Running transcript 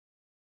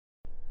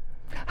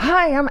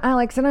Hi, I'm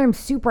Alex, and I'm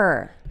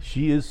super.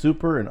 She is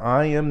super, and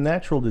I am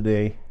natural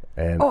today.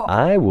 And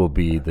I will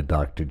be the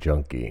Dr.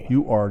 Junkie.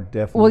 You are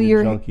definitely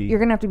a junkie. You're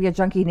gonna have to be a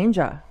junkie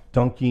ninja.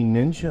 Junkie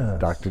Ninja.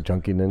 Dr.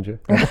 Junkie Ninja.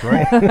 That's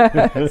right.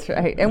 That's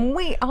right. And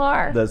we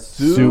are The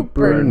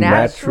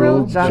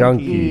Supernatural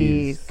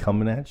Junkies.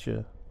 Coming at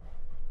you.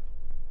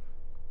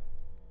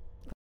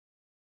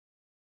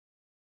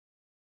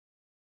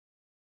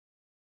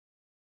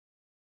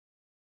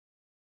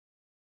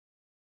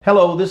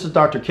 Hello, this is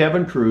Dr.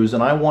 Kevin Cruz,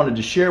 and I wanted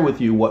to share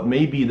with you what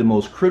may be the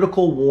most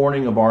critical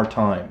warning of our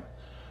time.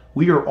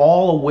 We are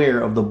all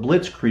aware of the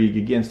blitzkrieg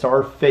against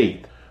our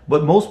faith,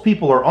 but most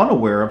people are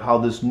unaware of how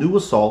this new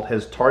assault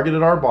has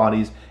targeted our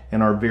bodies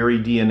and our very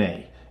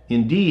DNA.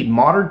 Indeed,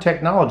 modern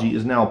technology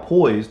is now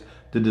poised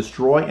to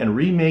destroy and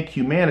remake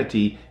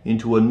humanity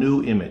into a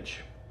new image.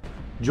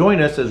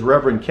 Join us as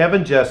Reverend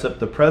Kevin Jessup,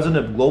 the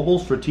president of Global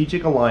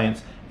Strategic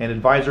Alliance and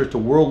advisor to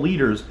world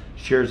leaders,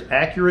 shares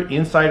accurate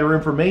insider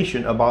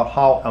information about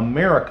how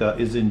America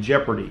is in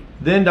jeopardy.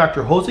 Then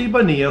Dr. Jose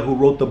Bonilla, who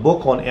wrote the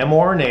book on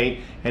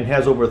mRNA and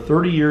has over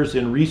 30 years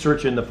in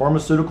research in the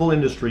pharmaceutical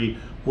industry,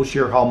 will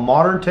share how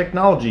modern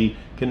technology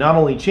can not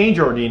only change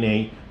our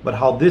DNA, but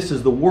how this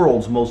is the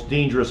world's most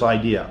dangerous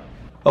idea.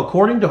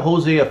 According to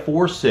Hosea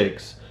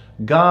 4:6,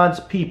 God's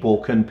people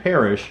can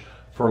perish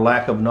for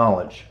lack of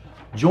knowledge.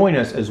 Join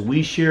us as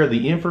we share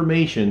the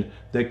information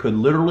that could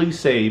literally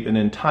save an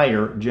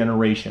entire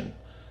generation.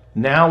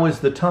 Now is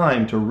the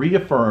time to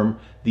reaffirm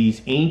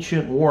these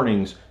ancient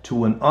warnings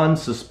to an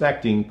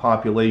unsuspecting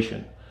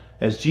population.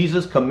 As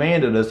Jesus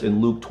commanded us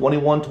in Luke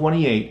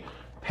 21:28,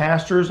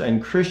 pastors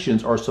and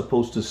Christians are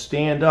supposed to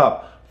stand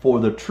up for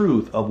the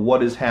truth of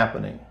what is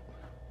happening.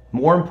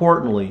 More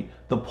importantly,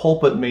 the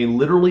pulpit may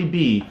literally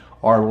be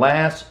our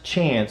last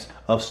chance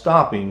of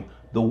stopping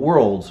the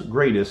world's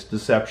greatest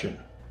deception.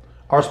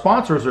 Our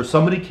sponsors are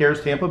Somebody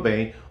Cares Tampa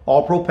Bay,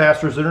 All Pro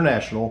Pastors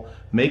International,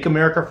 Make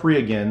America Free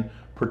Again,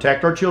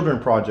 Protect Our Children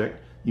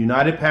Project,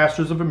 United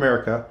Pastors of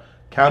America,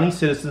 County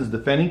Citizens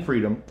Defending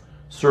Freedom,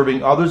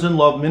 Serving Others in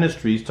Love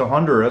Ministries to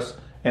Honduras,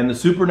 and the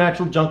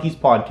Supernatural Junkies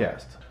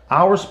podcast.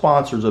 Our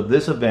sponsors of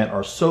this event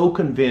are so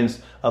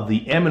convinced of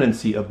the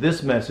eminency of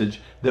this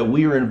message that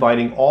we are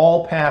inviting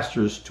all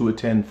pastors to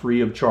attend free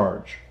of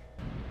charge.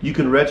 You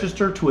can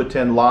register to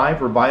attend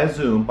live or via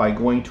Zoom by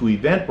going to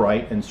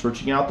Eventbrite and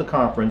searching out the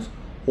conference,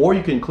 or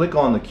you can click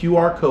on the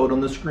QR code on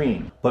the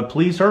screen. But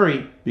please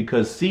hurry,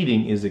 because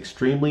seating is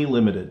extremely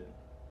limited.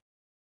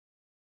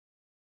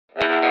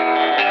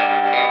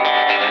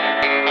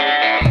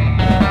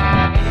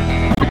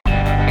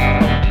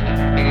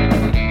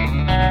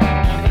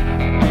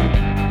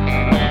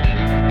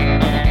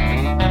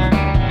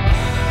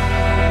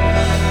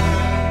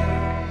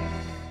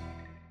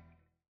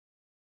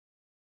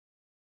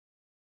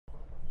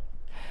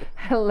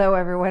 Hello,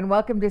 everyone.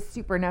 Welcome to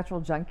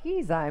Supernatural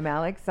Junkies. I'm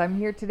Alex. I'm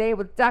here today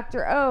with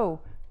Dr. O,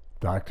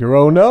 Dr.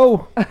 Oh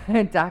no.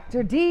 and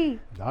Dr. D,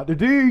 Dr.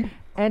 D.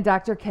 and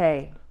Dr.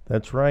 K.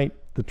 That's right,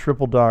 the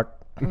triple doc.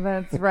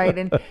 That's right.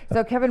 And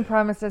so Kevin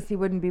promised us he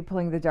wouldn't be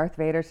pulling the Darth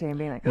Vader saying,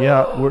 being like,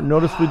 Yeah,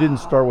 notice we didn't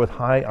start with,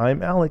 hi,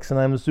 I'm Alex, and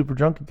I'm the super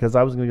junkie, because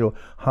I was going to go,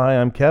 hi,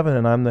 I'm Kevin,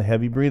 and I'm the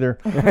heavy breather.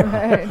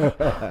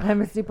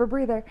 I'm a super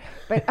breather.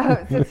 But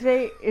so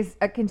today is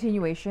a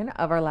continuation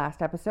of our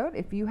last episode.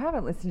 If you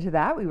haven't listened to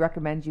that, we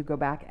recommend you go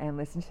back and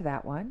listen to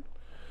that one.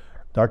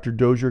 Dr.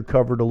 Dozier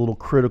covered a little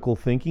critical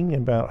thinking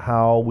about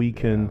how we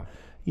can,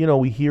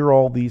 we hear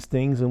all these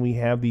things and we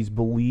have these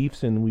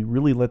beliefs and we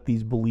really let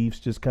these beliefs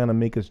just kind of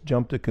make us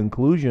jump to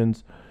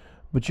conclusions.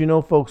 But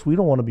folks, we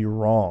don't want to be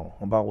wrong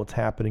about what's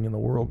happening in the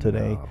world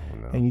today.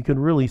 No. And you can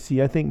really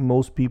see, I think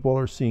most people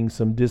are seeing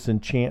some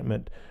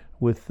disenchantment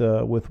with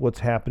what's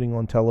happening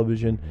on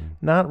television,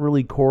 not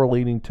really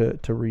correlating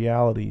to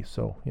reality.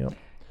 So,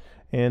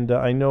 And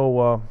I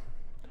know,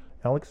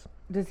 Alex?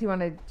 Does he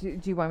want to?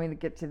 Do you want me to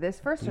get to this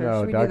first, or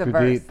No, should we Dr. do the D-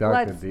 verse? Dr.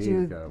 Let's D's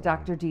do got one.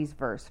 Dr. D's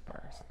verse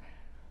first.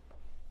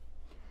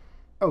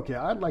 Okay,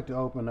 I'd like to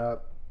open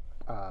up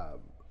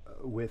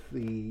with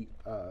the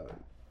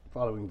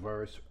following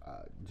verse,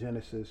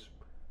 Genesis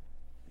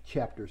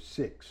chapter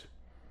 6,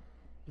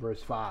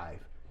 verse 5.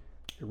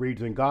 It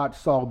reads, "And God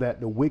saw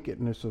that the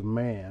wickedness of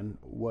man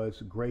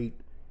was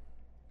great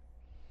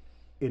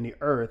in the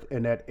earth,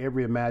 and that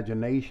every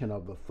imagination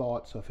of the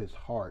thoughts of his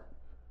heart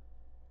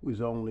was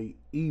only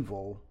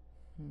evil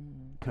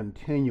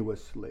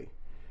continuously."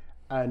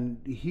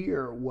 And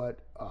here what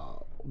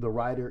the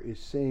writer is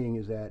saying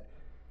is that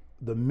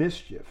the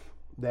mischief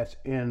that's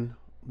in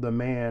the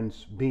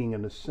man's being,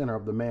 in the center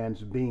of the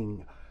man's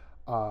being,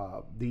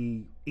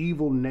 the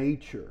evil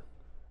nature,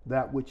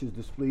 that which is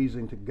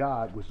displeasing to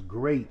God, was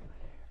great.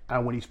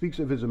 And when he speaks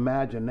of his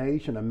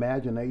imagination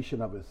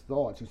of his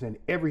thoughts, he's saying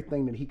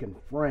everything that he can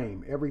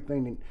frame,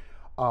 everything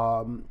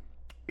that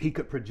he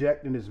could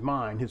project in his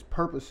mind, his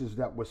purposes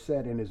that were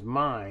set in his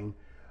mind,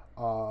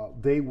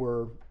 they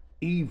were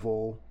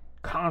evil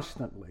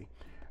constantly.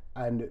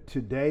 And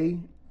today,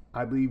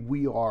 I believe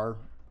we are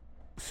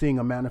seeing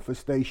a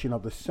manifestation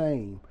of the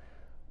same,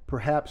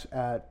 perhaps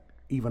at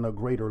even a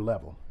greater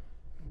level.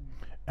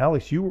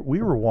 Alex,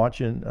 we were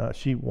watching.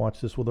 She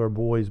watched this with our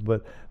boys,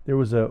 but there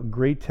was a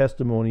great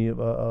testimony of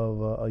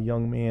a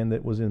young man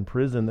that was in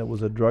prison that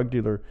was a drug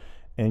dealer,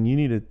 and you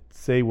need to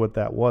say what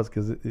that was,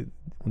 because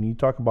when you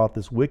talk about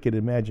this wicked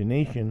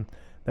imagination,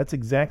 that's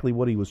exactly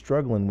what he was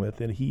struggling with,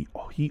 and he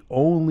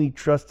only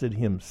trusted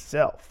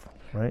himself,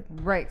 right?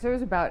 Right. So it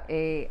was about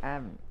a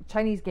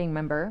Chinese gang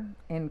member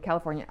in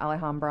California,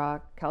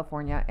 Alhambra,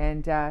 California,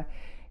 and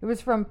it was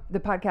from the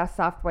podcast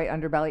Soft White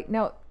Underbelly.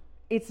 Now,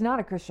 it's not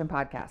a Christian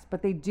podcast,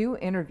 but they do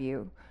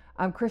interview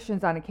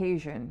Christians on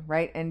occasion,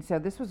 right? And so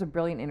this was a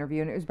brilliant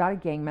interview, and it was about a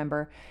gang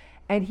member.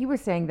 And he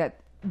was saying that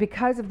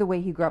because of the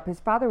way he grew up,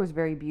 his father was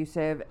very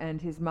abusive, and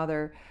his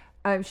mother,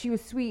 she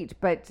was sweet,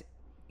 but,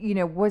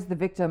 was the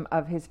victim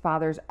of his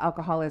father's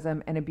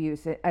alcoholism and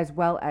abuse, as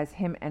well as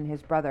him and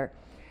his brother.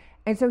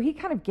 And so he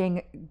kind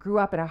of grew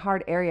up in a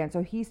hard area, and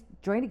so he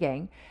joined a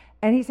gang.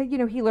 And he said,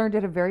 he learned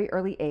at a very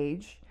early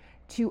age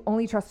to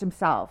only trust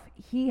himself.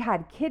 He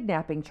had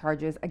kidnapping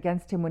charges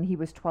against him when he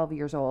was 12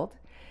 years old.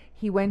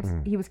 He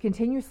was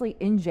continuously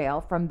in jail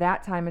from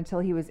that time until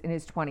he was in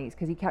his 20s,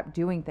 because he kept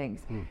doing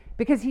things.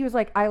 Because he was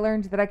like, I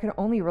learned that I could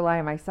only rely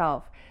on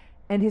myself.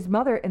 And his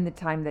mother, in the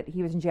time that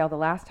he was in jail the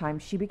last time,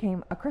 she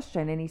became a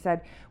Christian. And he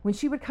said when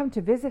she would come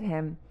to visit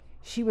him,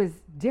 she was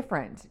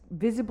different,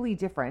 visibly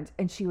different,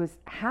 and she was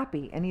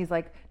happy. And he's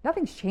like,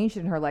 nothing's changed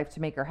in her life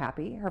to make her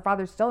happy. Her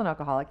father's still an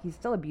alcoholic. He's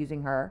still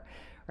abusing her,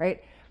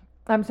 right?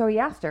 So he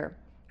asked her,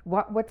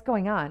 what's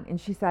going on?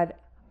 And she said,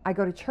 I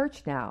go to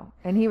church now.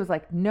 And he was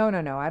like, no,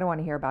 I don't want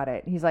to hear about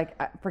it. And he's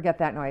like, forget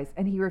that noise.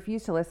 And he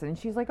refused to listen. And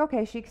she's like,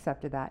 okay, she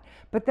accepted that.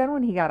 But then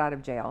when he got out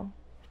of jail,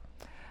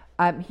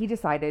 he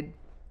decided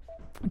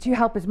to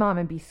help his mom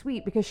and be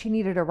sweet, because she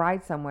needed a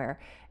ride somewhere.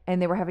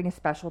 And they were having a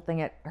special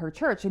thing at her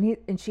church.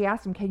 And she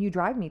asked him, can you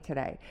drive me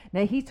today?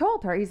 Now he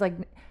told her, he's like,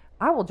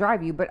 I will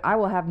drive you, but I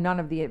will have none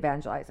of the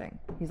evangelizing.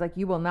 He's like,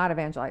 you will not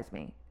evangelize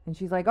me. And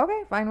she's like,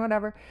 okay, fine,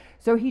 whatever.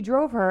 So he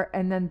drove her,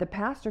 and then the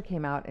pastor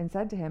came out and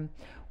said to him,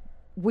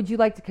 would you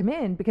like to come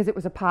in? Because it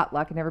was a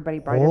potluck, and everybody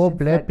brought Oh,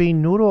 black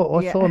bean noodle.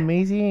 Oh, so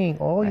amazing.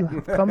 Oh, you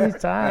have come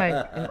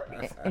inside.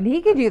 And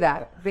he could do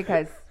that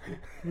because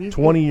he's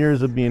 20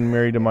 years of being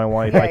married to my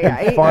wife. I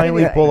can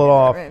finally pull it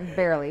off.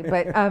 Barely.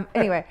 But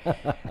anyway,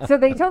 so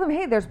they told him,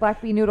 hey, there's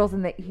black bean noodles,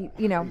 and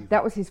that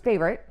that was his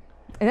favorite.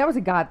 And that was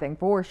a God thing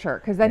for sure,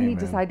 because then he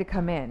decided to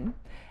come in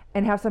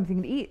and have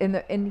something to eat.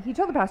 And he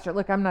told the pastor,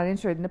 look, I'm not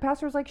interested. And the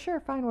pastor was like, sure,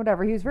 fine,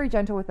 whatever. He was very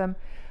gentle with them.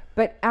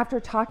 But after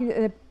talking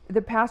to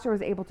the pastor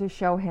was able to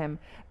show him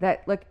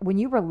that, look, when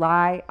you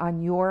rely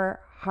on your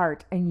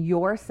heart and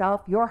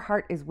yourself, your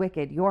heart is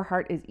wicked. Your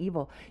heart is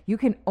evil. You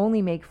can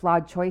only make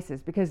flawed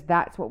choices, because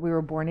that's what we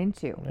were born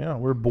into. Yeah,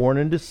 we're born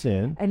into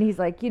sin. And he's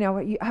like, what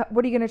are you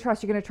going to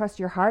trust? You're going to trust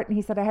your heart? And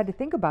he said, I had to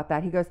think about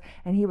that. He goes,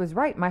 and he was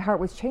right. My heart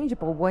was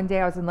changeable. One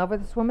day I was in love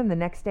with this woman. The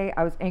next day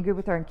I was angry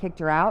with her and kicked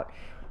her out.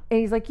 And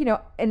he's like,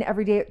 and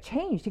every day it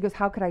changed. He goes,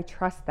 how could I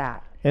trust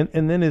that?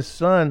 And then his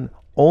son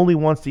only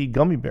wants to eat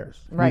gummy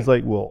bears. Right. He's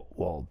like,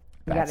 well,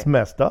 that's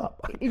messed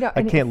up.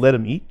 I can't let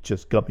him eat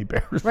just gummy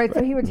bears. Right.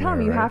 So he would tell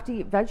him, you have to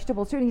eat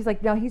vegetables too. And he's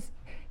like, no,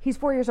 he's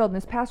 4 years old. And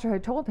this pastor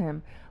had told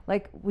him,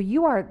 like, well,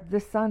 you are the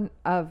son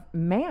of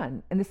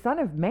man, and the son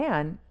of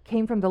man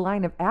came from the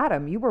line of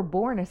Adam. You were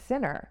born a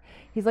sinner.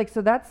 He's like,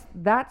 so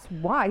that's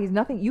why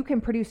you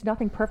can produce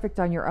nothing perfect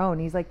on your own.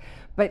 He's like,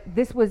 but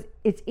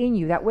it's in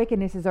you. That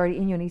wickedness is already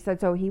in you. And he said,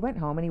 so he went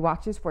home and he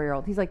watched his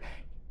 4-year-old. He's like,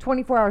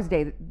 24 hours a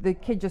day, the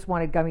kid just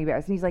wanted gummy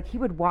bears. And he's like, he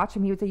would watch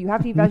him. He would say, you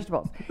have to eat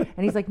vegetables.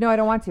 And he's like, no, I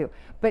don't want to.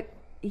 But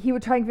he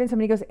would try and convince him.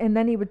 And he goes, and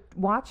then he would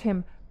watch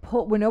him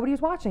pull, when nobody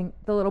was watching,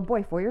 the little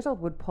boy, 4 years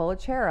old, would pull a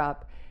chair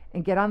up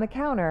and get on the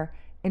counter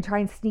and try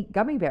and sneak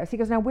gummy bears. He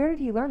goes, now where did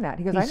he learn that?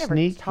 He goes, I never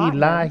taught him. He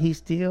lie, he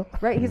steal.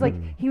 Right. He's like,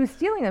 he was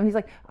stealing them. He's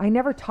like, I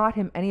never taught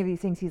him any of these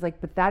things. He's like,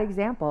 but that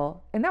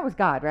example, and that was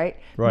God, right?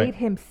 Made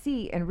him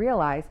see and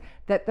realize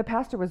that the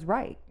pastor was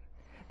right,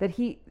 that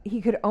he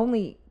could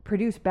only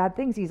produce bad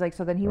things. He's like,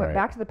 so then he went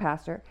back to the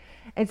pastor.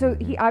 And so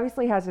he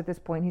obviously has, at this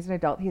point, he's an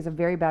adult. He has a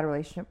very bad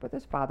relationship with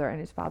his father, and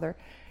his father,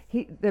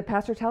 the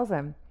pastor tells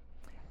him,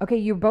 okay,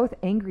 you're both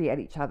angry at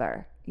each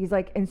other. He's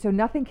like, and so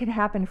nothing can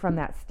happen from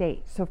that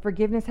state. So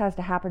forgiveness has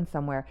to happen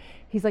somewhere.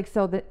 He's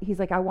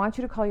like, I want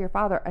you to call your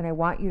father and I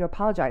want you to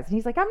apologize. And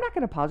he's like, I'm not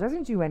going to apologize. I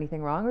didn't do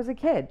anything wrong. I was a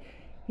kid.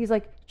 He's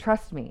like,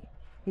 trust me.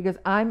 He goes,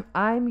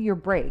 I'm your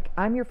break.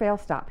 I'm your fail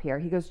stop here.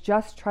 He goes,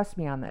 just trust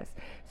me on this.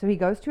 So he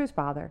goes to his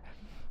father,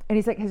 and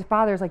he's like, his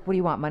father's like, what do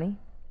you want, money?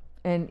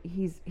 And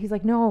he's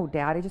like, no,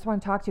 Dad, I just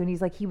want to talk to you. And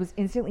he's like, he was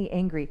instantly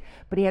angry,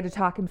 but he had to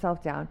talk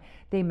himself down.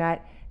 They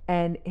met,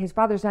 and his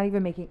father's not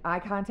even making eye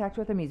contact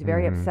with him. He's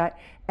very upset.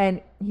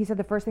 And he said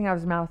the first thing out of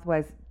his mouth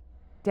was,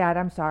 Dad,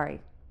 I'm sorry.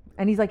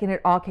 And he's like, and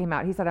it all came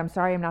out. He said, I'm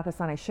sorry I'm not the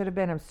son I should have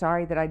been. I'm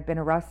sorry that I'd been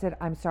arrested.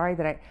 I'm sorry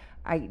that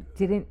I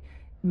didn't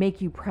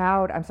make you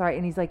proud. I'm sorry.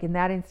 And he's like, in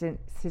that instant,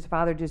 his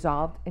father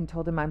dissolved and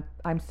told him,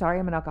 I'm sorry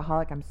I'm an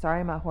alcoholic. I'm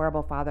sorry I'm a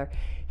horrible father.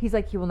 He's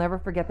like, he will never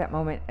forget that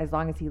moment as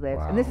long as he lives.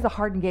 Wow. And this is a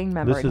hardened gang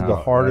member. This is the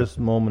hardest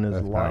moment in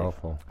his life.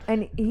 Powerful.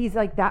 And he's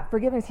like, that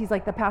forgiveness, he's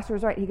like, the pastor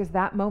was right. He goes,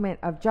 that moment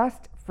of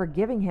just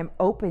forgiving him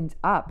opened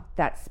up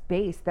that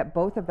space that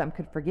both of them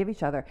could forgive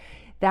each other.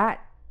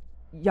 That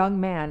young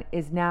man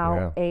is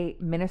now a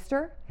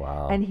minister.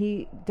 Wow. And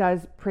he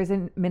does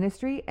prison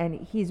ministry,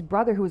 and his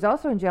brother, who was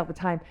also in jail at the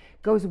time,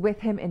 goes with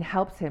him and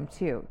helps him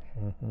too.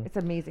 It's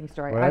an amazing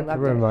story. Well, I that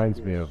loved it.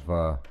 reminds me of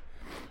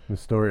the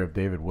story of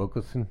David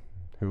Wilkerson,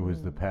 who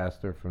was the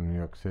pastor from New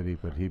York City,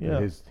 but he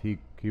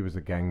was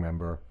a gang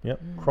member. Yep.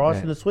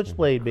 Crossing the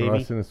switchblade, baby.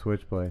 Crossing the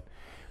switchblade.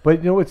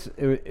 But you know,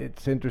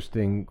 it's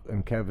interesting,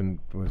 and Kevin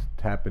was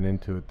tapping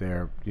into it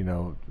there.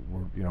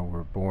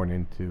 We're born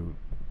into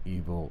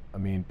evil. I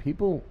mean,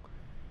 people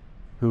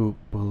who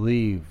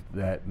believe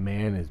that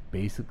man is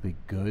basically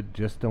good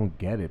just don't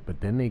get it. But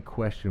then they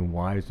question,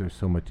 why is there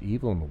so much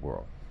evil in the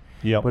world?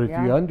 Yeah. But if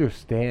you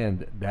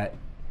understand that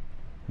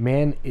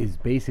man is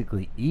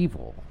basically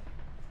evil,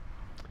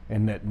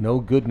 and that no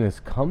goodness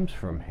comes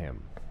from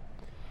him,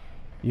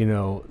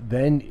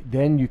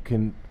 then you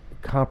can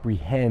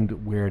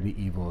comprehend where the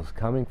evil is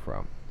coming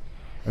from.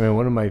 I mean,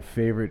 one of my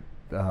favorite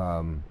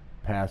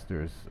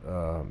pastors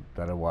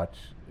that I watch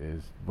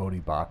is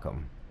Vodi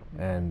Bakum,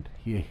 and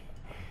he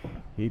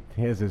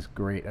has this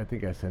great, I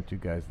think I sent you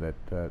guys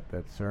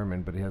that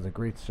sermon, but he has a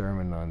great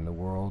sermon on the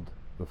world,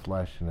 the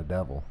flesh, and the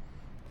devil.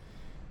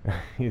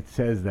 It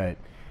says that,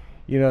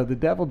 the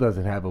devil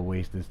doesn't have a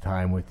waste his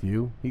time with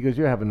you. He goes,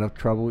 you have enough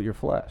trouble with your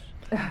flesh.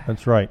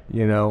 That's right.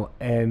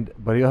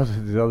 But he also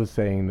has this other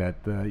saying that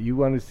you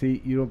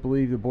don't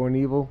believe you're born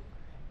evil?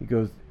 He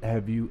goes,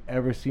 have you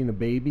ever seen a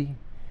baby?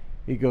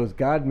 He goes,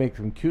 God makes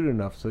them cute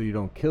enough so you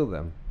don't kill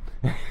them.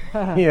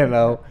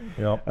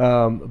 Yep.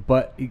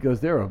 But he goes,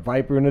 they're a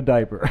viper in a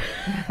diaper.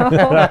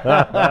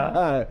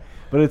 But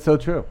it's so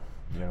true.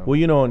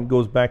 Well, and it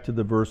goes back to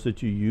the verse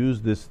that you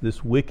use,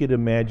 this wicked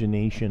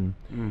imagination,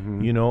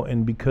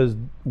 and because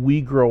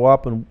we grow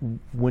up, and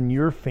when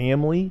your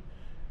family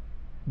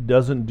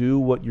doesn't do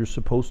what you're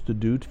supposed to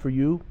do for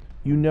you,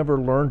 you never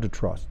learn to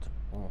trust.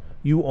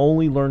 You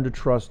only learn to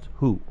trust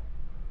who?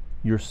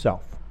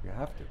 Yourself. You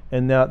have to.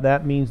 And now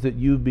that means that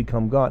you've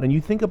become God. And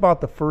you think about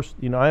the first,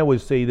 I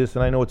always say this,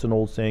 and I know it's an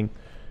old saying,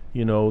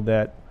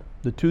 that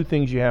the two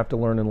things you have to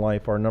learn in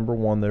life are, number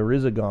one, there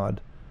is a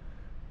God,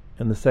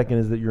 and the second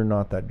is that you're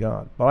not that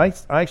God. But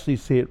I actually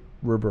say it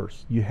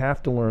reverse. You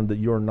have to learn that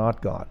you're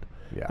not God.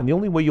 Yeah. And the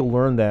only way you'll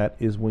learn that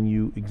is when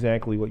you,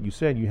 exactly what you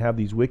said, you have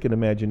these wicked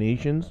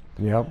imaginations.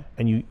 Yep.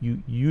 And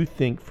you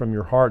think from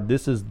your heart,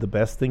 this is the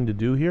best thing to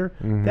do here.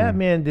 That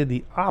man did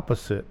the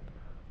opposite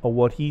of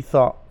what he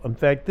thought. In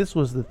fact, this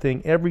was the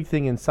thing,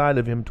 everything inside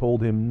of him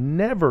told him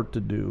never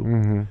to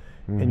do.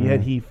 And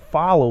yet he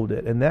followed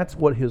it. And that's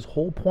what his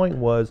whole point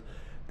was.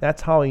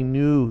 That's how he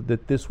knew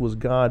that this was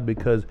God,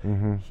 because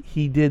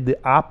he did the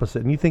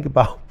opposite. And you think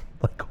about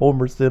like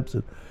Homer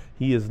Simpson.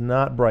 He is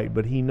not bright,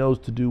 but he knows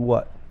to do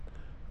what?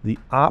 The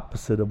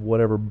opposite of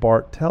whatever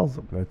Bart tells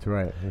him. That's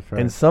right.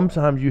 And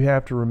sometimes you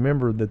have to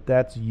remember that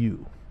that's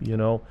you,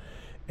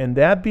 And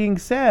that being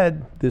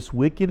said, this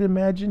wicked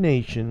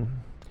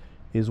imagination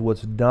is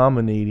what's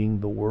dominating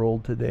the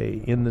world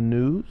today in the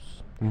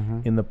news,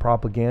 in the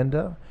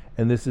propaganda,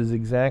 and this is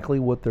exactly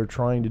what they're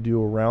trying to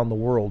do around the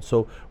world.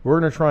 So we're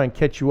going to try and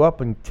catch you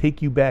up and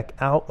take you back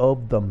out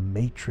of the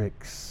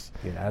matrix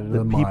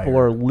that people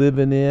are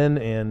living in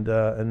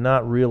and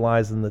not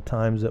realizing the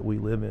times that we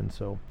live in.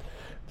 So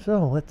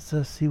let's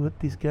see what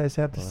these guys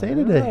have to say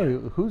today.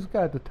 Who's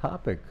got the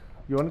topic?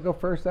 You want to go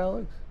first,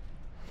 Alex?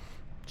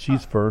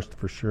 She's first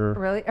for sure.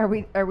 Really?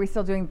 Are we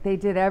still doing they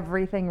did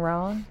everything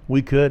wrong?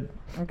 We could.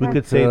 Okay. We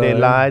could say they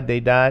lied, they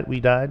died, we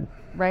died.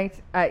 Right.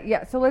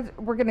 So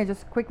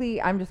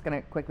I'm just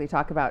going to quickly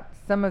talk about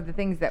some of the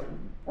things that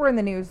were in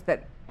the news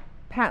that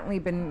patently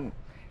been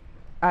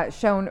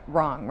shown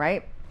wrong,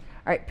 right?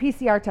 All right.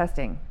 PCR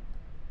testing.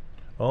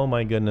 Oh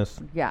my goodness.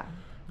 Yeah.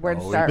 Where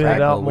to Oh, start, spit it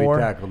right? out more.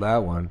 We tackled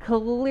that one.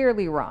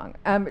 Clearly wrong.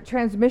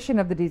 Transmission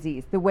of the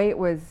disease, the way it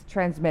was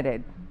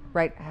transmitted,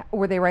 right?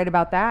 Were they right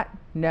about that?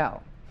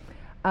 No.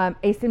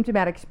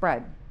 Asymptomatic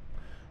spread.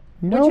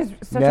 No. Which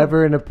is such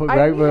Never in a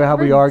right how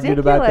we argued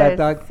about that,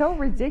 Doc. So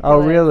ridiculous. Oh,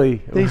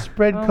 really? They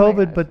spread Oh my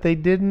COVID, gosh. but they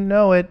didn't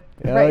know it.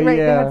 Right. They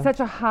yeah. had such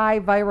a high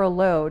viral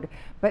load,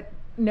 but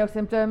no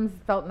symptoms,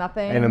 felt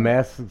nothing. And a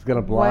mask is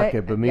going to block What?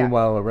 it, but Yeah.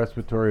 meanwhile, a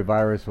respiratory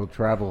virus will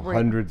travel Right.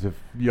 hundreds of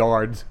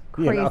yards.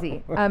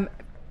 Crazy.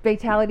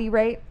 Fatality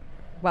rate,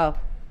 well,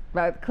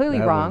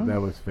 clearly wrong.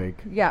 That was fake.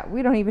 Yeah,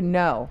 we don't even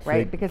know,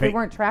 right? Fake- Because they fake-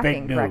 weren't tracking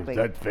fake news. correctly.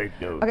 That's fake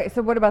news. Okay,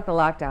 so what about the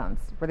lockdowns?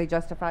 Were they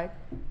justified?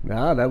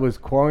 No, that was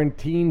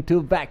quarantine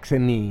to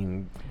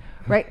vaccine.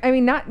 Right. I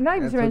mean, not even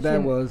That's to what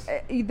that mention. was.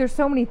 There's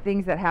so many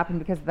things that happened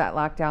because of that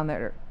lockdown that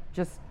are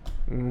just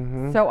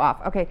so off.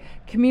 Okay,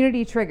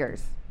 community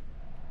triggers.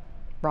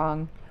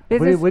 Wrong. What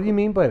Business. do you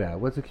mean by that?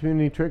 What's a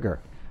community trigger?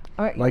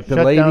 all right, Like the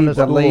Shut down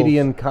the lady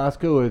schools. in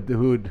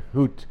Costco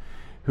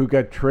who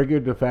got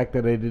triggered the fact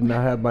that I did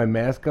not have my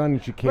mask on,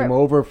 and she came Right.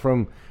 over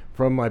from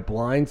my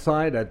blind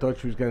side. I thought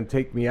she was going to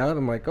take me out.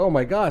 I'm like, oh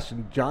my gosh!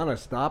 And Jonna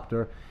stopped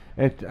her,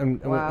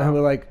 and Wow.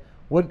 we're like,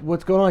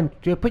 what's going on?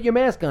 She, put your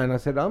mask on. I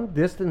said, I'm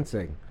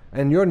distancing,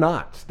 and you're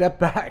not. Step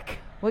back.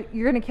 well,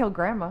 you're gonna kill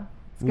grandma.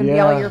 It's going to be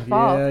all your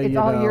fault. It's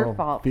all your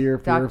fault. Fear,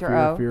 Dr.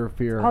 O.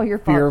 fear. All your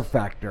fear fault.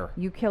 factor.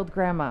 You killed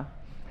grandma.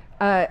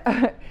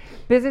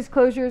 Business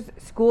closures,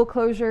 school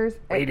closures.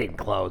 We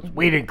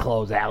didn't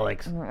close,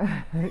 Alex.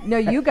 No,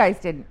 you guys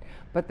didn't.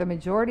 But the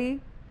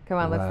majority, come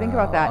on, let's think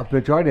about that. A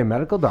majority of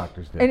medical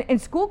doctors did.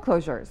 And school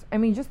closures. I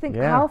mean, just think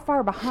how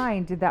far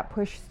behind did that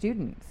push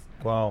students?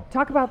 Wow.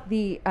 Talk about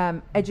the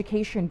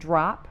education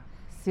drop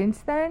since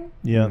then.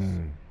 Yes.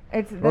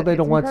 Well, they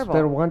don't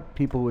want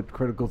people with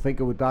critical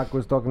thinking. What Doc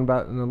was talking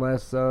about in the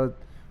last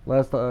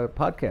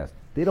podcast.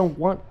 They don't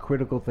want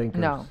critical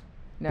thinkers. No.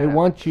 They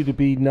want you to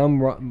be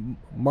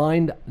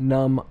mind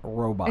numb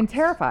robots. And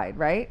terrified,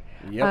 right?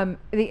 Yep.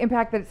 The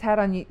impact that it's had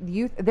on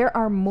youth. There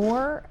are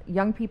more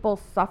young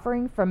people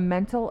suffering from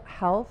mental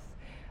health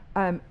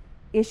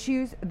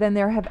issues than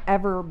there have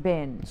ever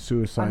been.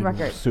 Suicide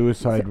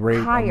It's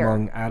rate higher.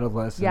 among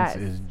adolescents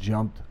is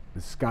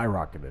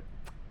skyrocketed.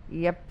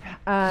 Yep.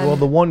 Well,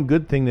 the one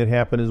good thing that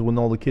happened is when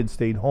all the kids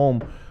stayed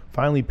home,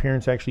 finally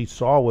parents actually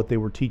saw what they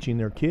were teaching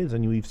their kids,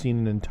 and we've seen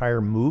an entire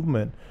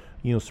movement,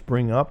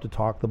 spring up to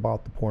talk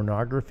about the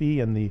pornography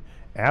and the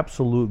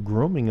absolute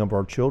grooming of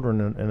our children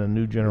in a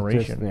new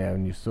generation.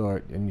 And you saw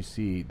it, and you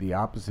see the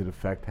opposite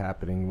effect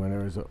happening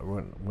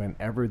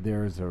whenever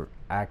there's a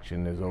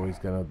action. There's always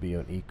going to be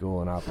an equal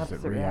and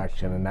opposite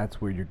reaction, and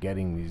that's where you're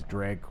getting these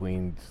drag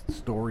queens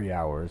story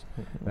hours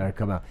that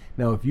come out.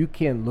 Now, if you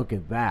can't look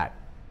at that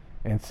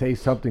and say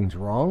something's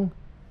wrong,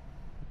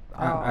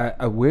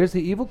 where's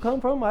the evil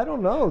come from? I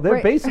don't know.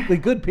 They're basically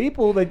good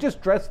people. They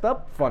just dressed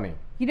up funny.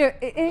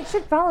 It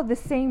should follow the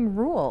same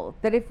rule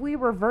that if we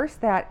reverse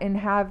that and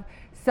have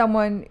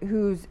someone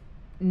who's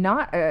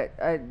not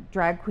a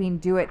drag queen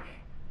do it,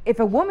 if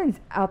a woman's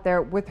out there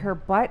with her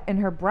butt and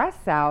her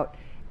breasts out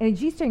and a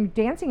G-string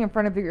dancing in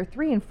front of your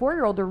 3 and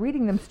 4-year-old or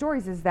reading them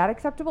stories, is that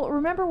acceptable?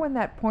 Remember when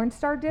that porn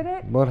star did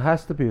it? Well, it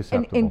has to be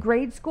acceptable. In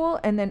grade school,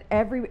 and then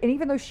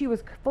even though she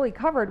was fully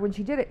covered when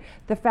she did it,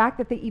 the fact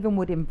that they even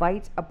would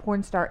invite a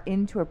porn star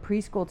into a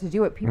preschool to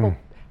do it, people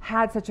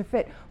had such a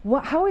fit.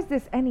 How is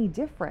this any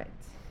different?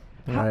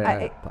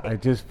 I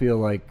just feel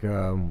like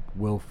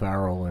Will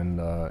Ferrell in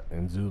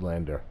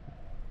Zoolander.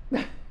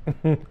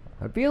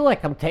 I feel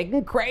like I'm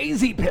taking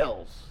crazy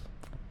pills.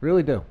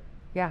 Really do.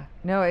 Yeah,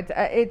 no,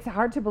 it's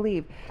hard to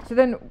believe. So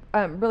then,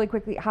 really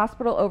quickly,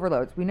 hospital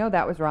overloads. We know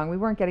that was wrong. We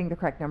weren't getting the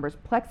correct numbers.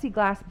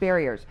 Plexiglass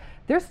barriers.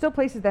 There's still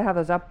places that have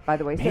those up, by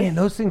the way. Man,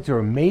 those things are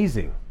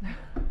amazing.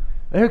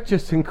 They're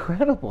just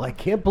incredible. I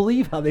can't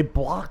believe how they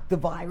block the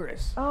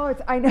virus. Oh,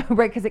 I know,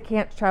 right? Because it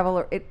can't travel,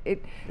 or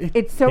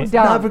it's so it's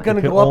dumb. Never going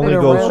to go up in a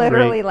row.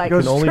 Literally, like it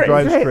can only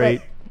drive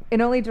straight.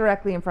 And only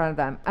directly in front of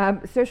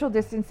them. Social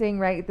distancing,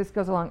 right? This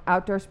goes along.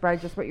 Outdoor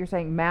spread, just what you're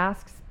saying.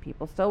 Masks,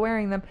 people still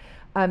wearing them.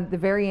 The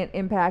variant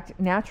impact,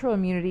 natural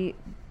immunity,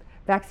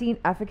 vaccine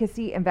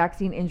efficacy, and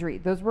vaccine injury.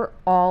 Those were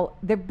all,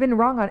 they've been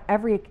wrong on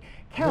every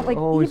count. Like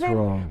always even,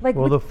 wrong. Like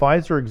well, the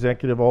Pfizer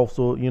executive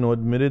also,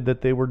 admitted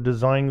that they were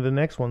designing the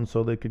next one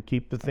so they could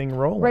keep the thing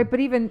rolling. Right, but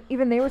even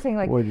they were saying,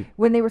 like,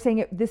 when they were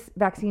saying this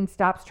vaccine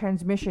stops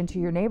transmission to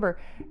your neighbor,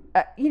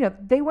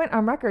 they went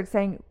on record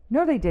saying,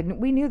 no, they didn't.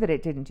 We knew that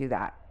it didn't do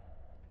that.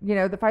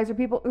 The Pfizer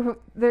people,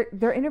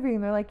 they're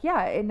interviewing. They're like,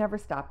 yeah, it never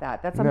stopped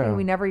that. That's something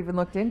we never even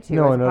looked into.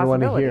 No, as and a I don't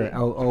want to possibility.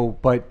 hear.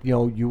 But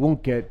you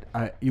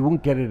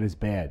won't get it as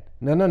bad.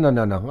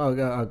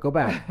 No. Go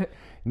back.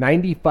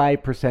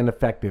 95%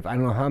 effective. I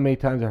don't know how many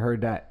times I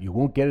heard that. You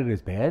won't get it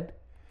as bad.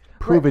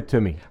 Prove it to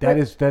me.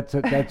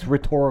 That's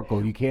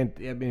rhetorical. You can't.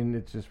 I mean,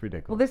 it's just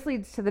ridiculous. Well, this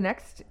leads to the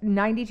next.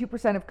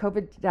 92% of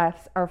COVID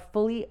deaths are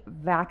fully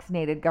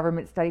vaccinated.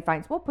 Government study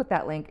finds. We'll put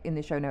that link in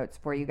the show notes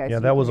for you guys. Yeah,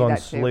 so that was on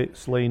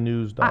SlayNews.com.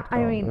 SlayNews.com.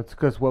 I mean, that's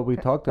because what we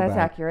talked about. That's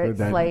accurate.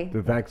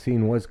 The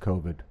vaccine was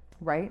COVID.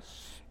 Right.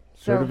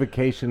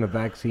 Certification of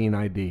vaccine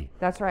ID.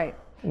 That's right.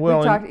 Well,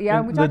 we talked the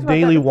about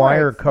Daily that before.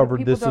 Wire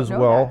covered this as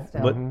well.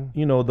 But,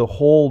 the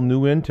whole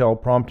new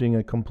intel prompting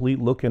a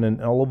complete look in,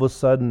 and all of a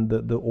sudden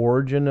the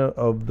origin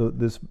of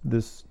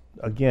this,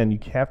 again, you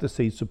have to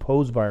say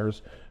supposed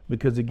virus,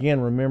 because, again,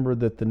 remember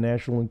that the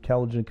National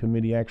Intelligence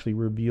Committee actually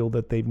revealed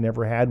that they've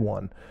never had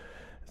one.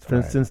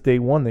 Since day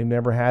one, they've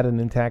never had an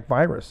intact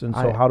virus. And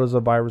so how does a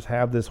virus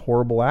have this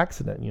horrible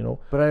accident,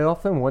 But I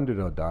often wonder,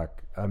 though,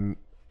 Doc,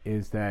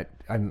 is that,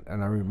 and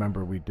I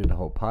remember we did a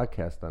whole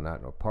podcast on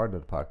that, or part of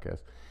the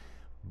podcast,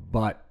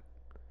 but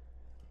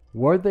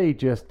were they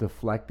just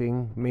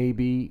deflecting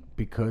maybe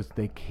because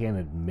they can't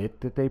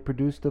admit that they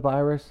produced the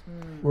virus?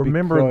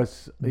 Remember,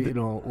 because,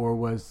 or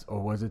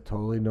was it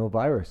totally no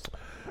virus?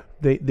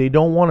 They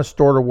don't want to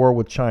start a war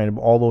with China,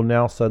 although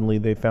now suddenly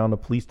they found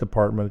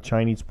a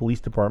Chinese police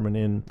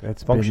department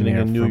functioning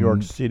in New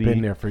York City.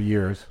 Been there for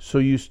years.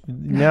 So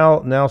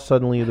now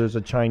suddenly there's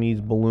a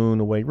Chinese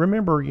balloon away.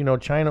 Remember,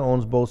 China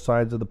owns both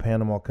sides of the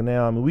Panama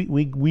Canal. I mean,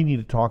 we need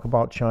to talk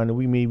about China.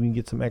 We maybe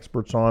get some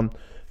experts on,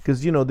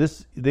 because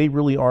they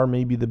really are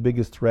maybe the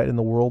biggest threat in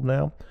the world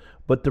now.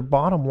 But the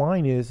bottom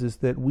line is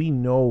that we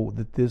know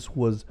that this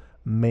was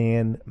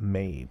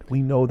man-made.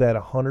 We know that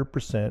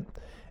 100%.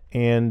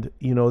 And,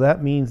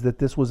 that means that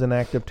this was an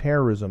act of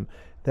terrorism.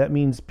 that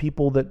means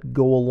people that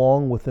go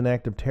along with an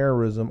act of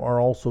terrorism are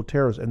also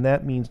terrorists. And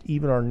that means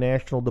even our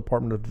National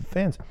Department of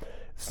Defense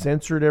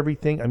censored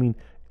everything. I mean,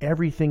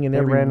 everything and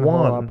They ran the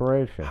whole everyone.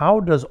 operation. How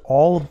does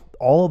all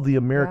of the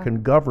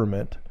American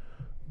government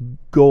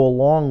go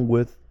along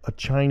with a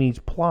Chinese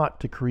plot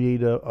to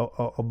create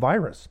a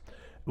virus?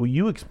 Well,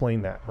 you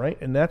explain that, right?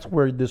 And that's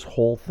where this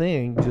whole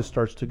thing just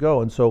starts to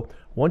go. And so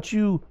once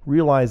you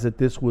realize that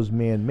this was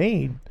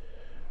man-made,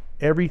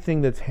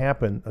 everything that's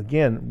happened,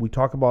 again, we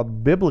talk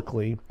about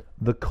biblically,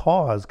 the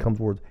cause comes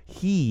towards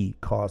he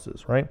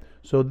causes, right?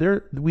 So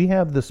there we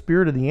have the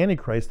spirit of the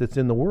Antichrist that's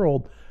in the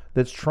world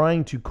that's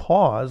trying to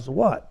cause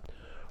what?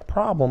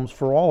 Problems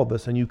for all of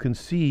us. And you can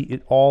see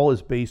it all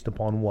is based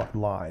upon what?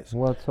 Lies.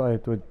 Well, that's why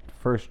with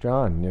 1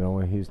 John,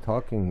 when he's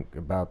talking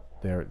about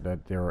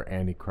that there are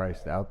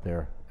antichrists out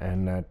there,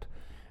 and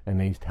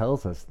he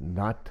tells us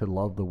not to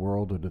love the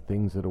world or the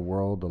things of the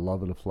world, the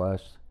love of the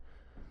flesh,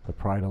 the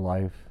pride of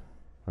life,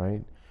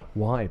 right?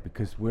 Why?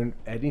 Because when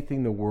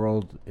anything the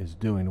world is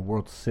doing, the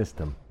world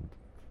system,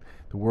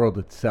 the world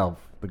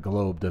itself, the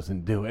globe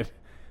doesn't do it,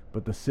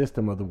 but the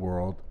system of the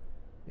world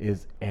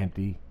is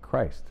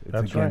anti-Christ. It's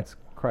That's against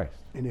Christ.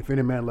 And if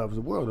any man loves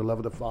the world, the love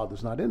of the Father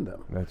is not in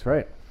them. That's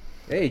right.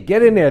 Hey,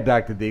 get in there,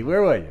 Dr. D.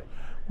 Where were you?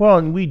 Well,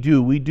 and we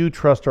do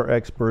trust our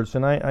experts,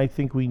 and I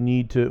think we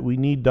need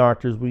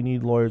doctors, we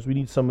need lawyers, we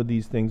need some of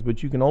these things,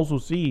 but you can also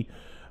see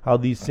how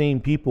these same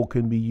people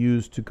can be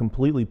used to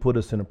completely put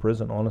us in a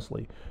prison,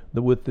 honestly,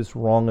 with this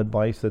wrong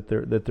advice that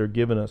they're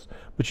giving us.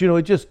 But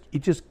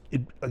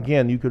it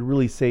again, you could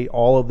really say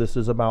all of this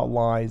is about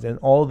lies, and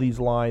all of these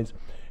lies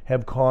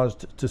have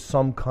caused to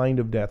some kind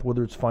of death,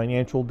 whether it's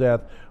financial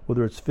death,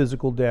 whether it's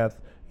physical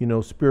death,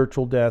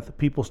 spiritual death.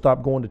 People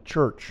stop going to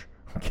church.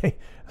 Okay,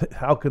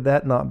 how could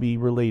that not be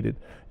related?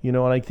 And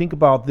I think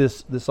about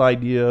this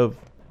idea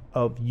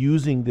of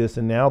using this,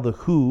 and now the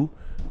WHO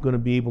going to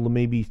be able to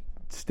maybe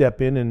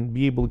step in and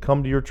be able to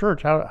come to your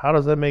church. How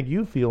does that make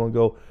you feel? And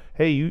go,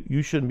 hey,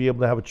 you shouldn't be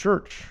able to have a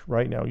church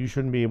right now. You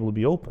shouldn't be able to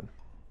be open.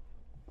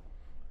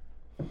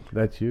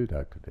 That's you,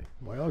 Dr. D.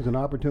 Well, it's an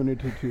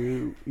opportunity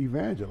to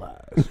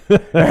evangelize.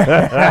 It's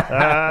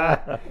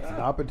an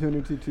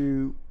opportunity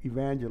to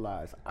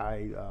evangelize.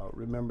 I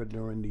remember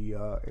during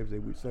the, as they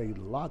would say,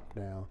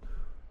 lockdown,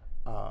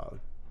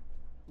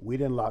 we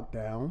didn't lock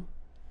down.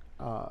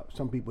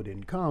 Some people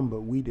didn't come,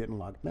 but we didn't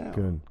lock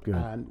down. Good.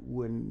 And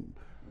when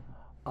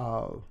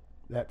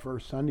that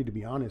first Sunday, to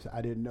be honest,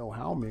 I didn't know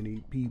how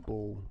many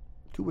people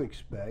to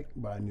expect,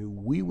 but I knew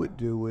we would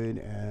do it,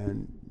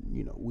 and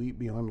we'd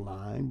be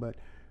online. But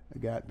I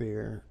got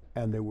there,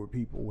 and there were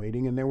people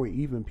waiting, and there were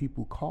even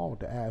people called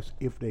to ask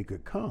if they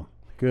could come.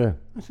 Good.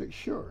 I said,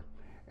 sure.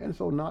 And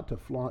so, not to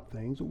flaunt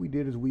things, what we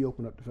did is we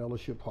opened up the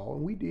fellowship hall,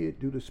 and we did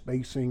do the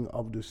spacing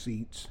of the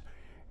seats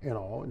and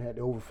all, and had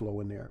the overflow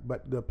in there.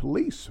 But the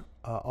police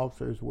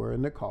officers were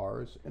in the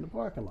cars in the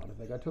parking lot. I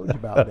think I told you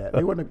about that.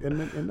 They were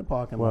in the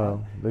parking lot.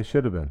 Well, they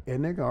should have been.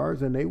 In their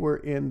cars, and they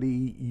were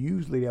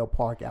usually they'll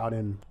park out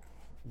in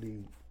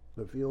the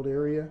field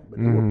area, but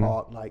they were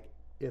parked like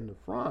in the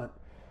front,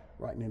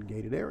 right in the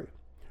gated area.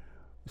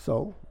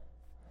 So,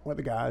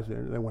 the guys,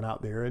 they went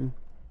out there and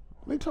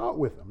they talked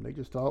with them. They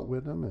just talked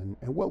with them,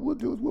 and what we'll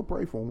do is we'll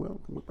pray for them.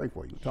 We'll pray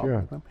for you. Talk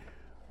with them.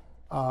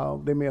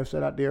 They may have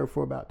sat out there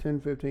for about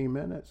 10, 15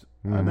 minutes,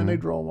 and then they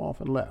drove off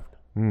and left.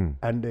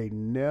 And they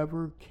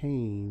never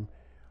came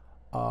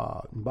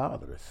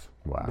bothered us.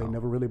 Wow.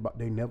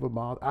 They never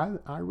bothered.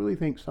 I really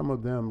think some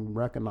of them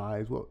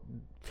recognize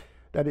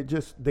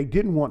that they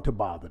didn't want to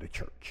bother the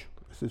church.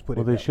 Let's just put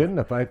it They that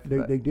shouldn't way. have.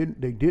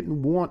 They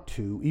didn't want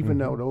to, even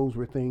though those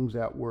were things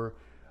that were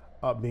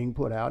being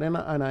put out. And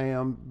I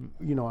am,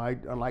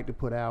 I like to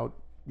put out,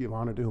 give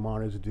honor to whom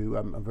honor is due.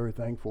 I'm very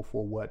thankful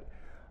for what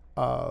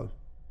our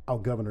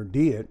governor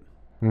did,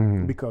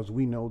 because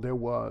we know there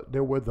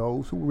were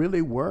those who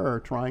really were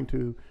trying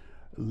to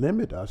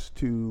limit us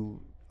to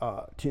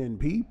 10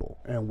 people,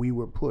 and we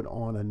were put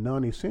on a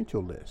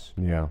non-essential list.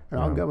 Yeah.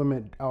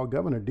 And our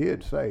governor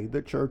did say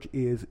the church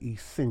is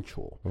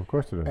essential. Of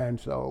course it is. And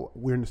so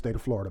we're in the state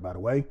of Florida, by the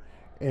way,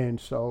 and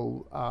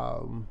so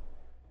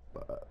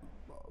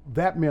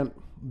that meant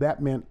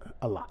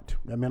a lot.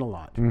 That meant a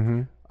lot.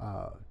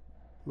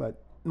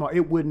 But no,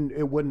 it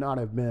would not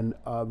have been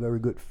a very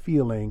good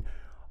feeling.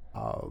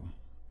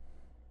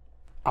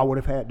 I would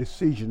have had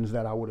decisions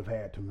that I would have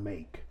had to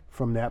make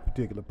from that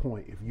particular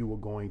point if you were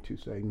going to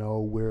say, no,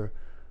 we're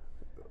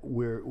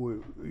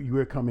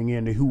coming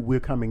in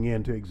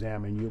to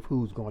examine you,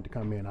 who's going to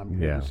come in.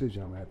 I'm a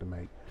decision I'm going to have to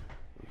make.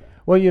 Okay.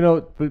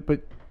 Well,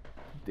 but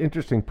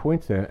interesting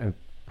points there, and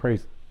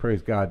praise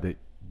God that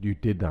you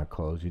did not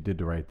close. You did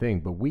the right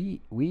thing. But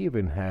we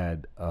even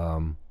had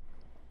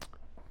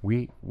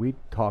we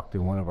talked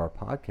in one of our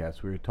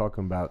podcasts. We were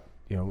talking about,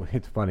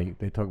 it's funny,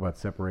 they talk about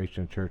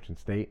separation of church and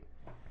state.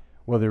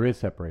 Well, there is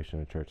separation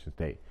of church and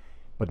state,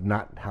 but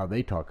not how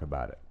they talk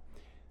about it.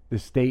 The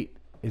state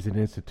is an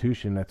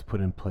institution that's put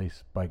in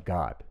place by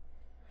God.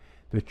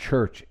 The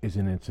church is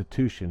an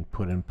institution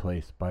put in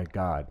place by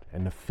God,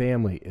 and the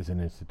family is an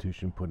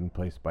institution put in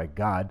place by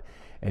God,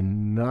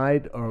 and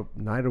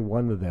neither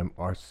one of them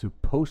are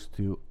supposed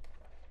to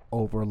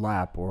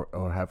overlap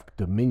or have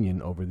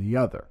dominion over the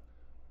other,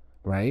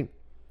 right?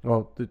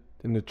 Well,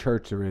 in the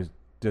church there is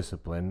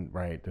discipline,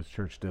 right? There's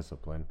church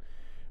discipline.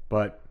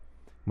 But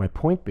my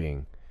point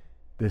being,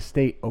 the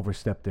state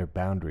overstepped their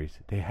boundaries.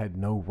 They had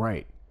no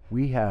right.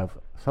 We have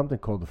something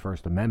called the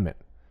First Amendment,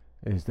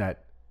 is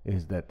that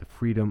the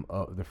freedom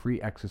of the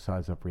free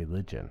exercise of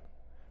religion.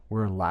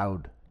 We're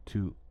allowed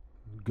to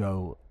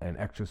go and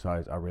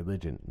exercise our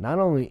religion, not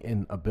only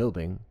in a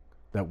building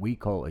that we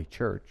call a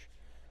church,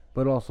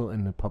 but also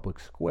in the public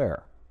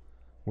square.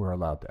 We're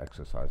allowed to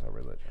exercise our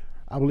religion.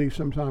 I believe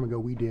some time ago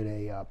we did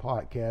a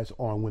podcast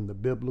on when the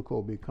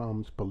biblical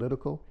becomes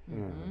political.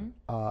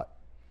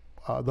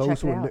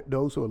 Those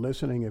who are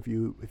listening, if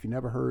you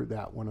never heard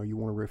that one or you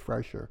want a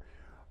refresher,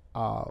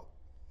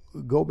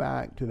 go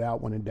back to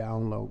that one and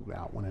download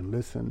that one and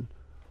listen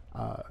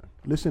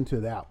to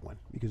that one,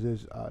 because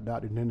as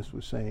Dr. Dennis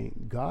was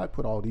saying, God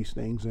put all these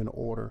things in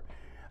order,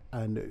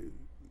 and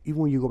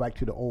even when you go back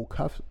to the old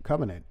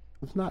covenant,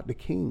 it's not the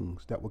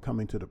kings that were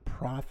coming to the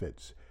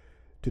prophets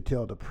to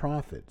tell the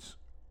prophets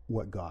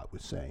what God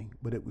was saying,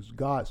 but it was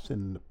God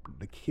sending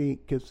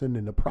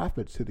sending the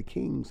prophets to the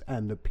kings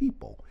and the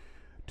people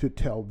to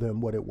tell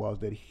them what it was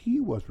that he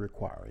was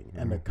requiring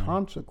and the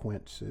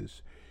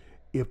consequences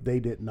if they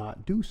did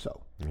not do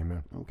so.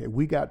 Amen. Okay,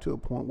 we got to a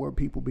point where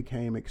people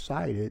became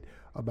excited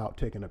about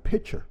taking a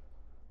picture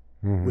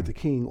with the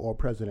king or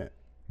president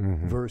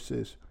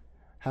versus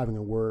having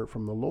a word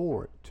from the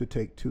Lord to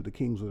take to the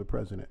kings or the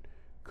president.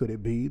 Could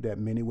it be that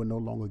many were no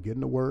longer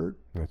getting the word?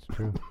 That's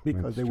true.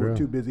 Because they were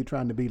too busy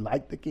trying to be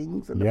like the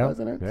kings and the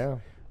presidents? Yeah.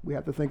 We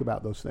have to think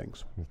about those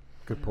things.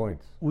 Good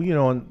points.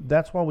 Well, and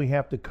that's why we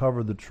have to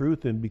cover the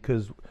truth, and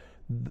because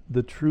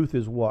the truth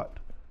is what?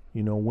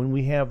 When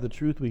we have the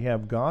truth, we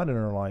have God in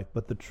our life,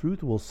 but the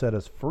truth will set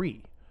us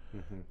free.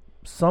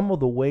 Some of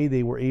the way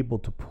they were able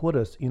to put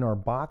us in our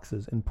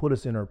boxes and put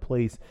us in our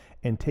place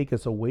and take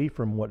us away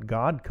from what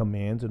God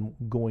commands and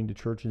going to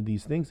church and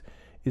these things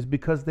is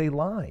because they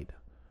lied,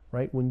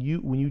 right? When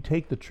you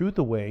take the truth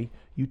away,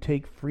 you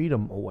take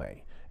freedom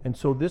away. And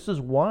so this is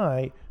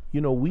why,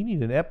 we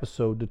need an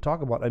episode to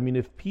talk about. I mean,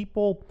 if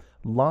people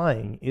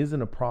lying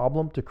isn't a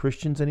problem to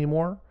Christians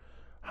anymore,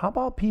 how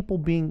about people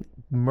being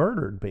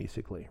murdered,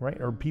 basically,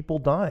 right? Or people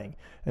dying?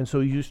 And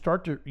so you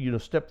start to,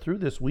 step through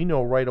this. We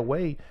know right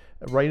away,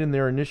 right in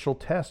their initial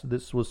test,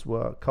 this was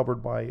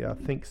covered by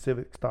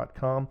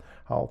thinkcivics.com,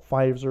 how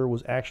Pfizer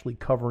was actually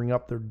covering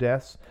up their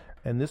deaths.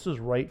 And this is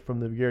right from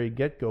the very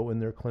get-go in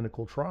their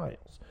clinical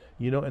trials.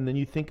 And then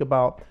you think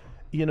about,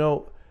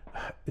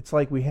 it's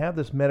like we have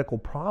this medical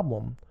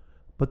problem,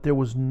 but there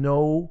was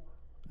no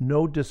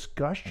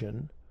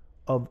discussion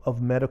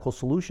of medical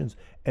solutions,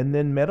 and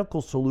then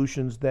medical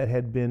solutions that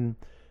had been,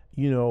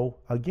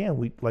 again,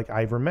 we like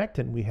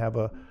ivermectin. We have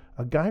a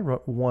guy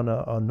won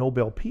a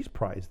Nobel Peace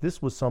Prize.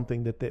 This was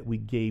something that we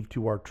gave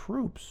to our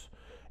troops.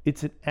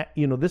 It's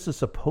this is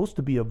supposed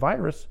to be a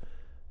virus.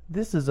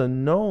 This is a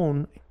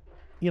known.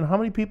 How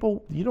many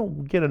people, you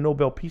don't get a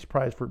Nobel Peace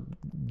Prize for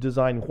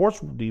designing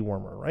horse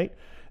dewormer, right?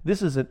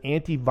 This is an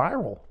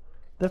antiviral.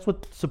 That's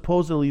what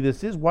supposedly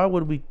this is. Why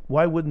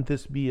wouldn't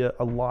this be a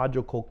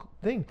logical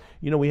thing?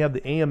 We have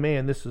the AMA,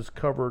 and this is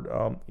covered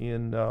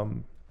in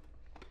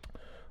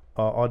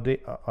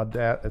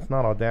it's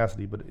not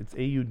Audacity, but it's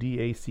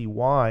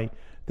AUDACY.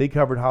 They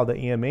covered how the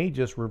AMA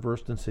just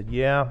reversed and said,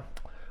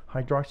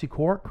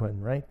 hydroxychloroquine,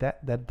 right?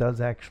 That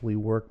does actually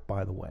work,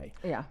 by the way.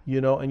 Yeah.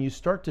 And you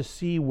start to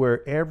see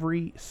where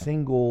every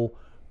single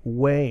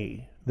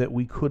way that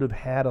we could have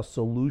had a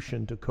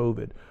solution to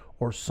COVID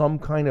or some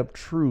kind of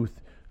truth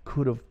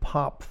could have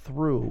popped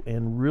through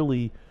and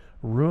really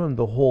ruined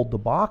the whole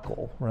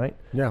debacle, right?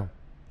 Yeah.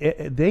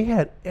 They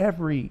had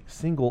every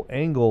single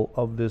angle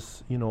of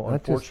this,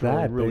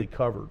 unfortunately really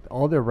covered.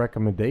 All their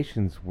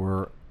recommendations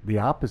were the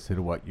opposite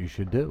of what you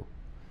should do.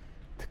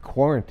 To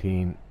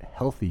quarantine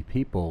healthy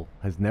people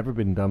has never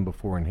been done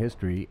before in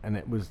history, and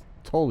it was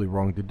totally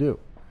wrong to do.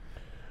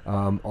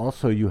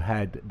 Also, you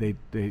had they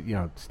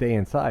stay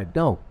inside.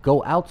 No,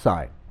 go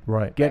outside.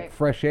 Right. Get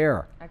fresh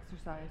air.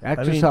 Exercise. I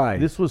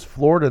mean, this was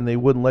Florida, and they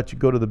wouldn't let you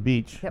go to the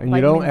beach. Yep, and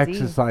you don't vitamin D.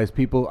 exercise.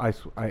 People,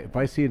 if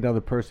I see another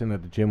person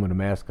at the gym with a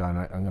mask on,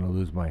 I'm going to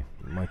lose my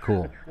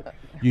cool.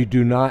 You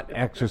do not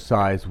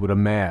exercise with a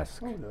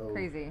mask. Oh, no.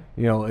 Crazy.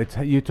 It's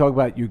you talk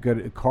about you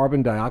got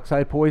carbon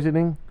dioxide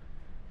poisoning.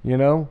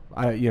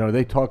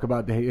 They talk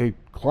about the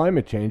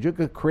climate change.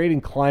 You're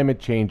creating climate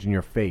change in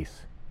your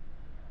face.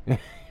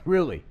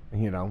 Really,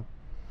 it's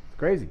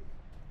crazy.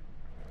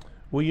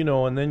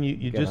 Well, and then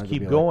you just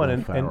keep like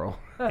going, Will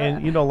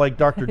and like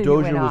Dr. You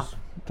Dozier went was off.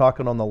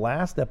 talking on the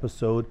last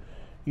episode,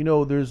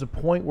 there's a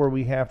point where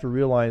we have to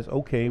realize,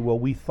 okay, well,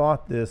 we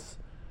thought this,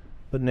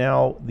 but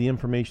now the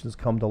information's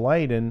come to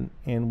light, and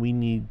we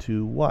need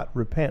to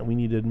repent. We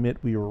need to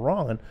admit we were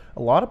wrong, and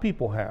a lot of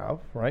people have,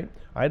 right?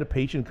 I had a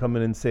patient come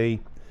in and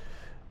say,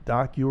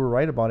 "Doc, you were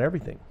right about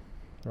everything,"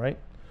 right?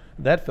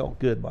 That felt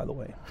good, by the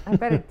way. I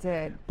bet it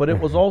did. But it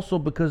was also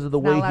because of the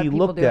It's not a way lot he of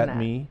people looked doing at that.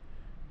 me,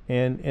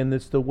 and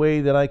it's the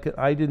way that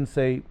I didn't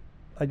say,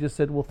 I just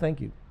said, well,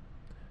 thank you,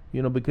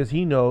 because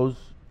he knows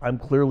I'm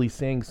clearly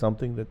saying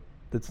something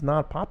that's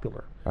not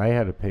popular. I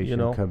had a patient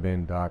know? come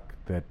in, Doc,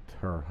 that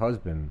her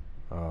husband,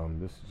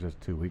 this is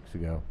just 2 weeks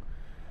ago,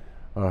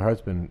 her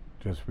husband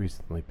just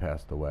recently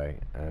passed away,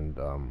 and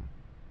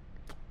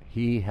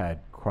he had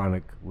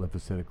chronic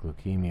lymphocytic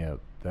leukemia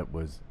that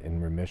was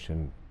in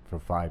remission for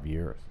 5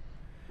 years.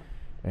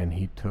 And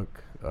he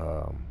took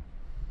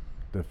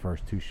the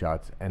first 2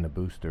 shots and a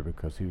booster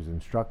because he was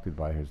instructed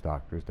by his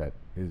doctors that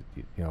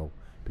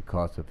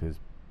because of his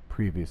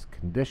previous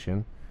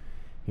condition,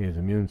 his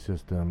immune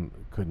system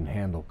couldn't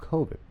handle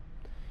COVID.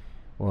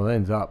 Well, it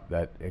ends up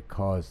that it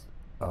caused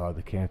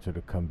the cancer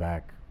to come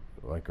back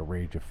like a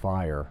rage of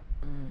fire,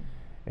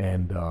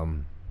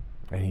 and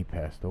he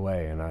passed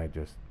away. And I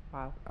just,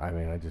 Wow.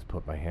 I just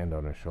put my hand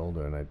on her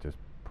shoulder and I just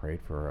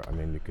prayed for her. I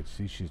mean, you could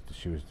see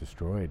she was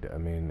destroyed. I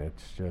mean,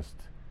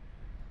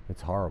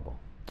 it's horrible.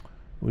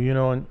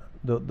 Well, and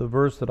the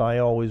verse that I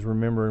always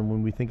remember, and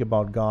when we think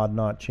about God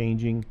not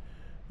changing,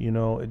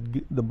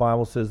 the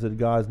Bible says that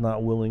God is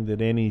not willing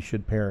that any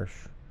should perish.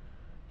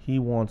 He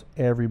wants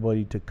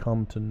everybody to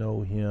come to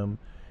know Him,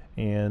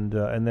 and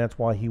that's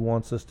why He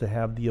wants us to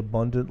have the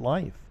abundant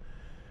life,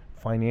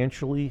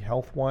 financially,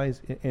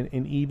 health-wise,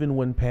 and even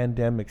when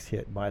pandemics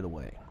hit, by the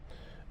way.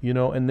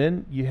 And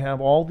then you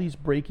have all these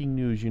breaking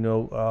news.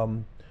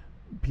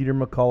 Peter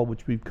McCullough,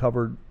 which we've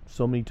covered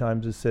so many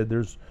times, has said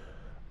there's,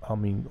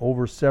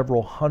 over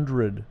several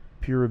hundred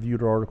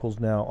peer-reviewed articles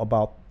now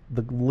about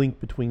the link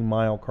between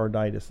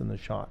myocarditis and the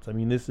shots.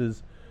 This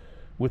is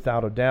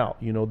without a doubt.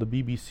 The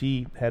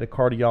BBC had a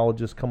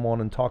cardiologist come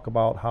on and talk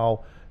about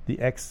how the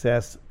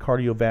excess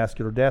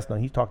cardiovascular deaths, now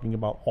he's talking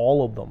about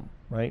all of them,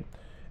 right?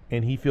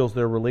 And he feels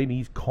they're related.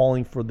 He's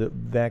calling for the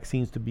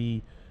vaccines to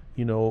be,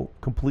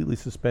 completely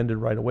suspended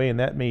right away, and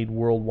that made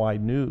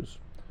worldwide news.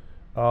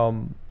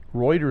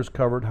 Reuters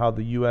covered how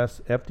the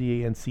U.S.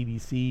 FDA and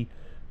CDC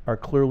are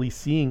clearly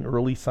seeing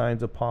early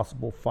signs of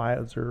possible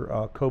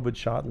Pfizer COVID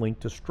shot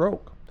linked to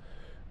stroke.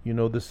 The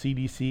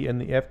CDC and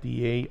the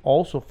FDA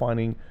also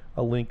finding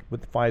a link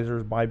with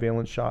Pfizer's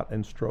bivalent shot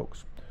and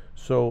strokes.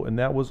 So, and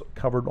that was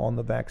covered on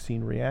the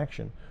vaccine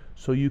reaction.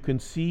 So you can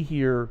see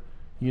here,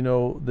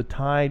 the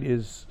tide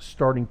is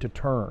starting to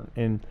turn.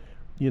 And,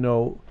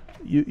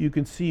 you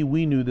can see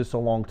we knew this a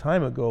long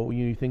time ago.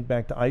 You think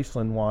back to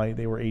Iceland, why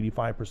they were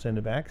 85%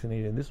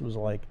 vaccinated. And this was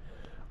like,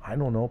 I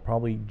don't know,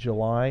 probably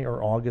July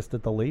or August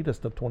at the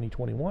latest of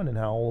 2021, and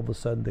how all of a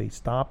sudden they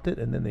stopped it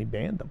and then they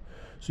banned them.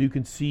 So you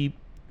can see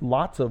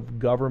lots of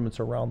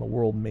governments around the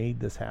world made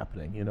this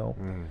happening,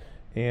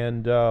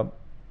 And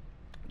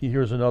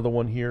here's another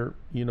one here,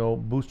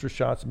 booster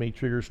shots may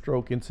trigger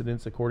stroke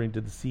incidents according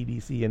to the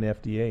CDC and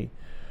FDA.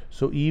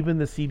 So even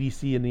the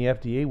CDC and the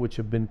FDA, which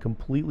have been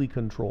completely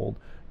controlled,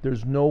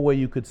 there's no way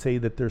you could say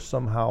that they're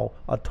somehow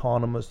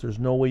autonomous. There's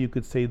no way you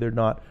could say they're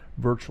not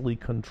virtually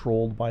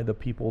controlled by the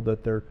people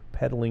that they're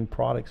peddling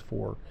products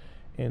for.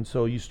 And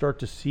so you start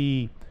to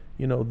see,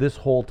 this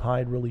whole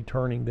tide really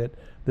turning, that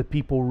the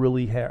people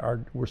really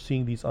we're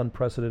seeing these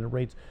unprecedented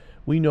rates.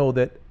 We know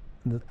that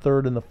in the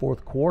third and the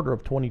fourth quarter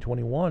of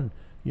 2021,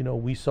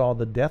 we saw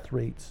the death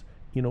rates,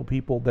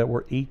 people that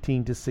were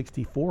 18 to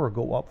 64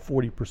 go up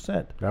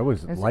 40%. That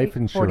was life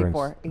insurance.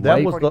 44.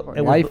 That was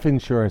life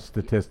insurance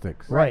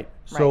statistics. Right.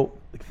 So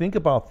think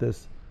about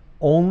this.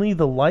 Only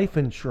the life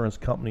insurance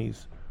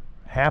companies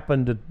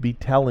happened to be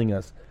telling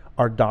us.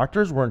 Our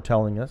doctors weren't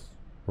telling us.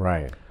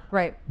 Right.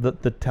 Right.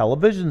 The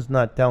television's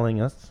not telling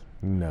us.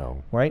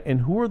 No. Right.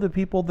 And who are the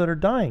people that are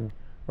dying?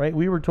 Right.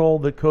 We were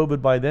told that COVID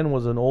by then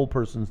was an old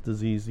person's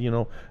disease.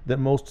 That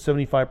most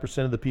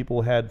 75% of the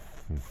people had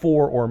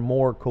 4 or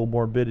more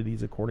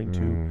comorbidities, according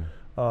to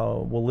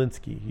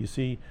Walensky. You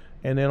see,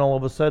 and then all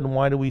of a sudden,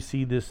 why do we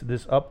see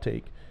this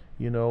uptake?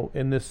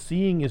 And this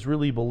seeing is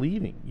really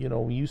believing.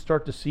 When you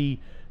start to see,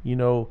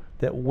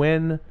 that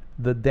when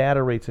the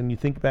data rates, and you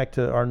think back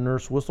to our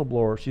nurse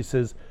whistleblower, she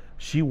says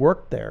she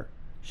worked there.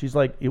 She's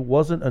like, it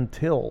wasn't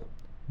until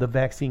the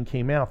vaccine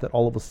came out that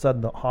all of a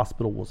sudden the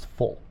hospital was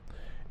full.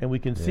 And we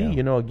can see,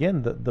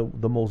 again,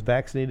 the most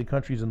vaccinated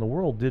countries in the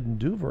world didn't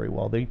do very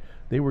well.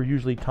 They were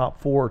usually top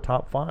 4 or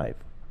top 5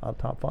 out of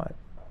top 5.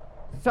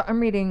 So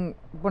I'm reading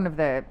one of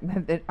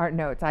our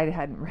notes. I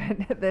hadn't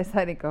read this.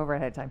 I didn't go over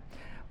ahead of time.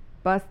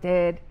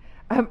 Busted.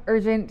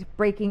 Urgent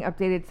breaking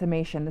updated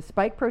summation. The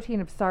spike protein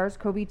of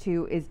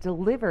SARS-CoV-2 is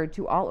delivered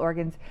to all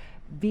organs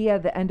via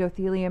the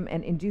endothelium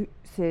and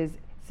induces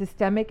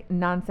systemic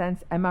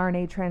nonsense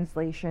mRNA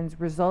translations,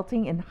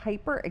 resulting in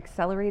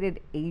hyper-accelerated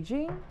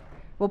aging.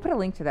 We'll put a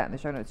link to that in the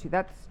show notes too.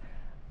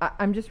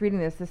 I'm just reading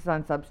this. This is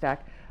on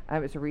Substack.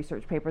 It's a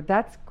research paper.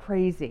 That's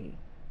crazy.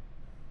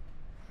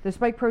 The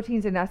spike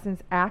proteins, in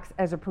essence, acts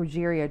as a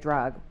progeria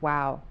drug.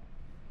 Wow.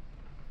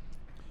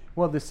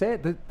 Well, the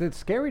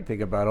scary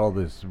thing about all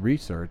this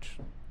research,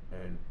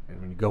 and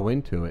when you go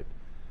into it,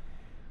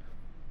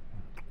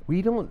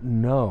 we don't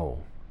know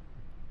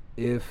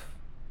if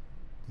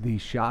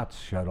these shots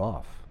shut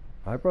off.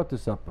 I brought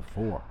this up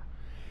before.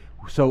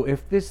 So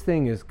if this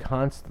thing is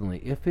constantly,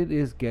 if it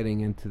is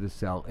getting into the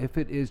cell, if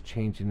it is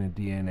changing the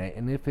DNA,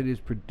 and if it is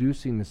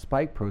producing the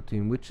spike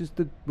protein, which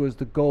was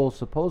the goal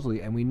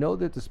supposedly, and we know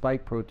that the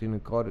spike protein,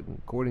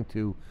 according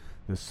to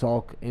the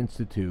Salk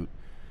Institute,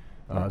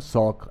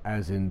 Salk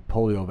as in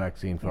polio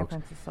vaccine, folks,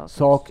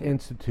 Salk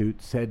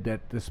Institute said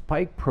that the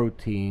spike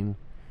protein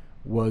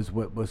was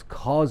what was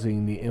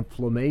causing the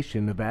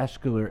inflammation, the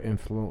vascular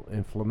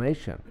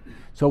inflammation.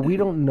 So we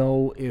don't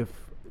know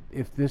if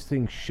this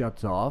thing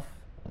shuts off,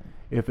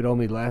 if it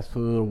only lasts for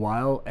a little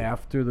while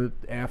after the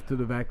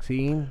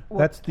vaccine. Well,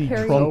 That's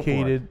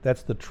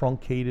the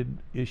truncated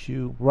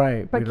issue.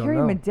 Right. But Carrie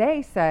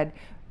Madej said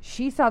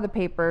she saw the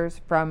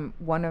papers from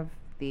one of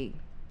the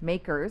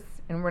makers,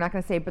 and we're not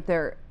going to say, but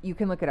you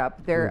can look it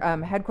up. Their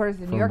headquarters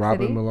in New York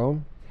Robert City.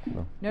 Malone?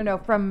 No,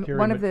 from Carrie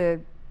one of the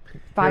No,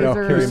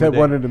 Pfizer. you said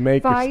one of the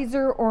makers.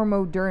 Pfizer or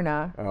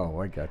Moderna. Oh,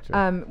 I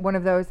gotcha. One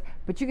of those,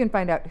 but you can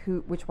find out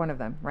which one of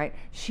them, right?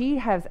 She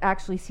has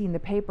actually seen the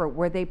paper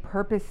where they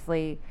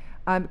purposely,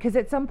 because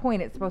at some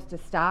point it's supposed to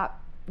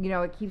stop.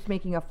 It keeps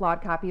making a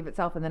flawed copy of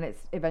itself, and then it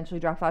eventually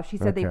drops off. She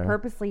said they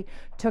purposely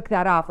took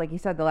that off, like you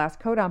said, the last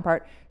codon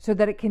part, so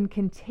that it can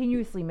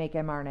continuously make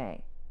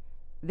mRNA.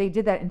 They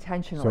did that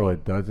intentionally. So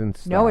it doesn't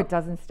stop? No, it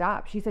doesn't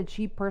stop. She said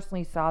she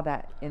personally saw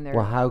that in their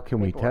Well, how can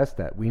we paperwork. test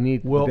that?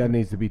 That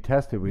needs to be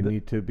tested. We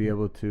need to be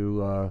able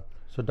to...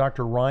 So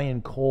Dr.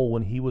 Ryan Cole,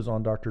 when he was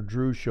on Dr.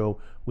 Drew's show,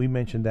 we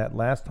mentioned that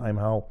last time,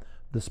 how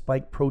the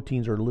spike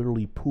proteins are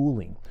literally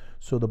pooling.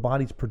 So the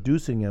body's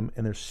producing them,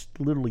 and they're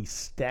literally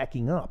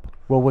stacking up.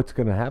 Well, what's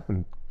going to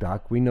happen,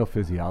 Doc? We know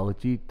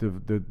physiology.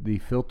 The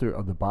filter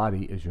of the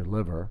body is your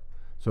liver.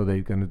 So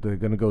they're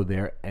gonna go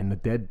there, and the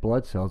dead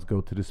blood cells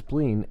go to the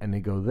spleen, and they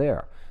go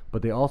there.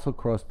 But they also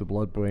cross the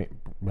blood-brain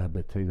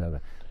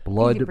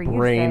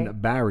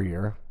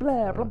barrier.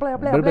 Blah, blah, blah,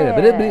 blah,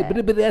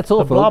 blah. That's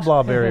all, The folks. blah,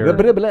 blah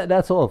barrier.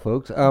 That's all,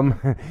 folks.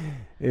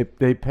 If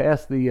they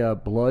pass the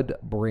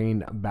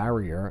blood-brain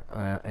barrier,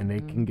 and they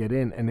can get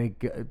in, and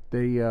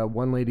they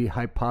one lady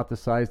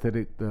hypothesized that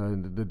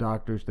the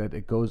doctors, that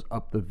it goes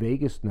up the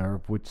vagus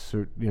nerve, which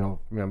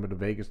remember the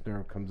vagus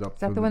nerve comes up. Is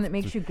that the one that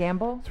makes you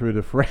gamble? Through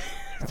the frame?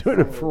 Through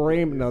the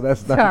frame? No,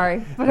 that's not.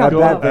 Sorry, but Not Go,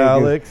 that vagus.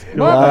 Alex. Go,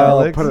 Mom.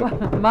 Alex.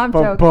 Mom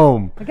joke.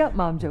 Boom. I got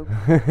mom joke.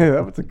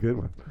 That was a good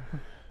one.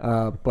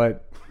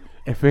 But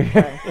if it,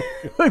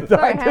 I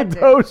Dr. had to.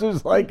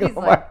 Dozer's like, He's oh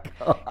like-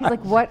 my God. He's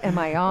like, what am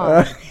I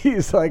on?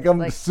 He's like, I'm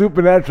like-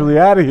 supernaturally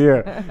out of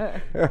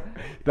here.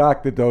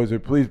 Dr.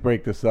 Dozer, please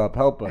break this up.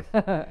 Help us.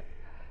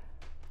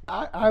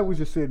 I was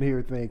just sitting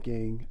here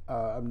thinking,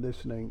 I'm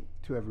listening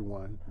to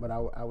everyone, but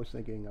I was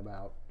thinking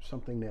about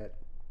something that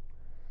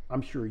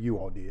I'm sure you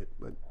all did,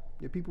 but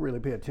if people really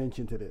pay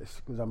attention to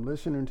this, because I'm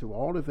listening to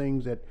all the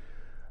things that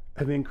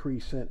have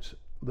increased since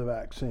the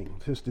vaccine,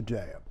 since the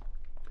jab.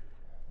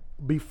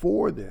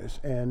 Before this,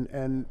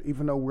 and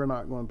even though we're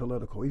not going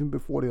political, even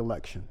before the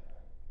election,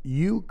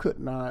 you could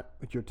not,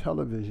 at your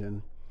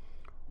television,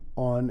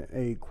 on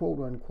a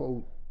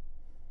quote-unquote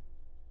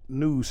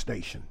news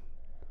station,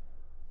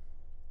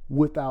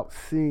 without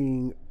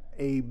seeing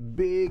a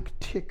big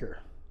ticker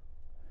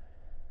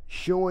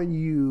showing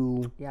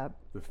you Yep.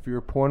 The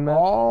fear porn map?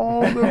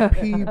 all the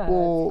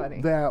people That's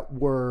funny. that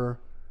were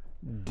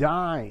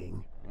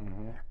dying.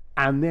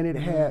 And then it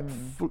had,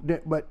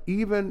 but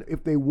even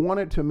if they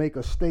wanted to make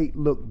a state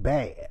look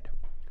bad,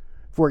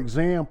 for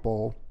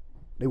example,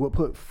 they would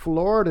put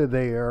Florida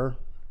there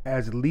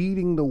as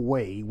leading the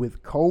way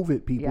with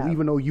COVID people, Yeah.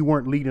 even though you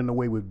weren't leading the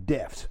way with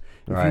deaths.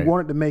 If Right. you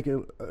wanted to make it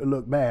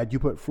look bad, you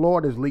put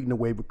Florida as leading the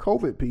way with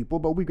COVID people,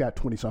 but we've got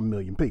 20-some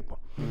million people.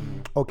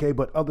 Okay,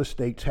 but other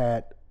states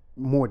had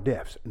more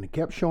deaths, and they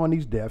kept showing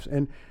these deaths,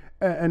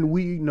 and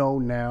we know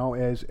now,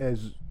 as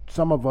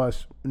some of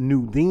us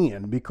knew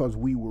then, because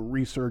we were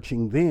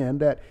researching then,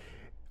 that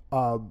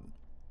all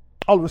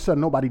of a sudden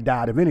nobody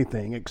died of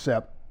anything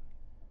except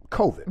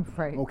COVID.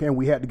 Right. Okay, and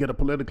we had to get a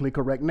politically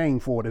correct name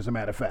for it, as a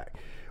matter of fact.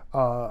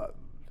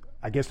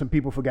 I guess some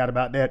people forgot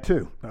about that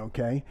too.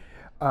 Okay,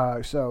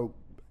 so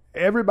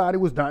everybody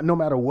was dying, no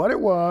matter what it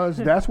was.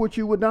 That's what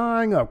you were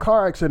dying of: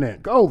 car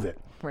accident, COVID,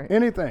 Right.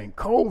 anything,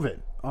 COVID.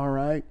 All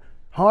right,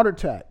 heart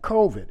attack,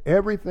 COVID.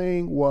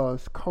 Everything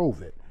was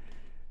COVID.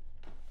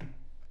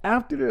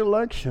 After the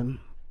election,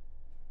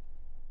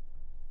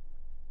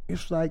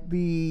 it's like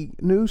the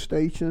news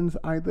stations,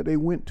 either they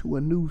went to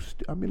a new,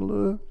 a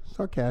little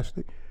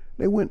sarcastic,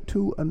 they went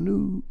to a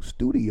new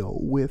studio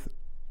with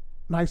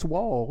nice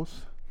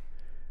walls,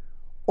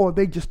 or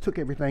they just took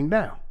everything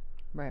down.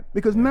 Right.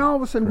 Because now all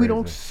of a sudden we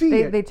don't see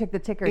They, it they took the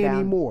ticker down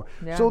anymore.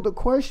 Yeah. So the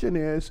question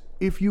is,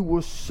 if you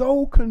were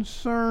so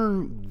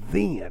concerned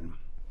then,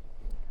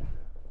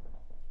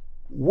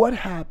 what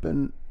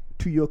happened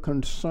to your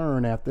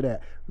concern after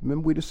that?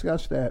 Remember we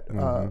discussed that,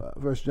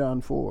 verse John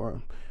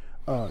 4,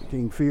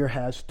 King fear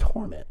has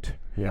torment.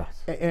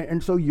 Yes.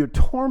 And so you're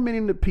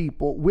tormenting the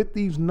people with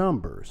these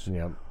numbers,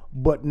 Yep.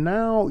 but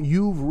now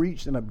you've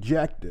reached an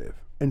objective,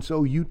 and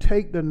so you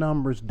take the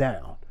numbers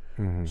down.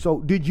 So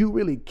did you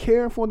really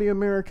care for the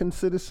American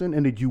citizen,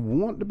 and did you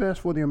want the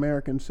best for the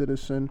American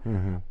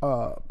citizen?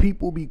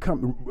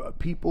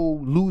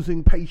 People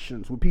losing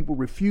patience with people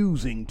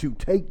refusing to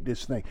take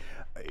this thing.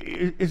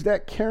 Is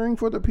that caring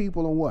for the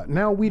people or what?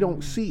 Now we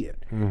don't see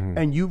it.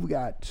 And you've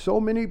got so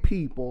many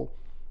people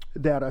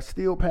that are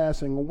still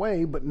passing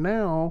away, but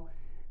now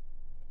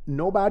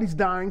nobody's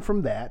dying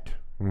from that.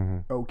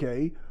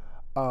 Okay.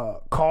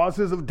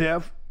 Causes of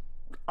death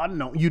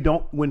unknown. You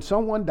don't, when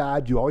someone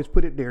died, you always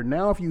put it there.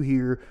 Now if you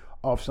hear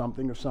of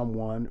something or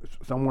someone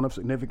of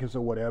significance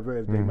or whatever,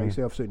 as they may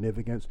say of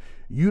significance,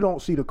 you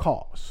don't see the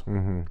cause.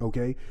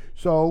 Okay.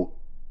 So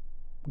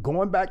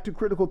going back to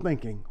critical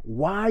thinking,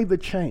 why the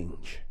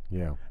change?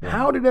 Yeah.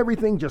 How did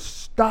everything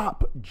just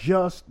stop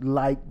just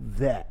like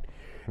that?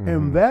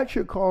 And that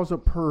should cause a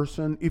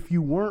person, if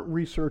you weren't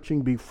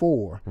researching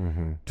before,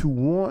 to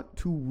want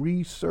to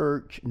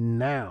research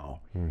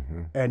now.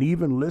 And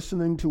even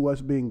listening to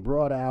us being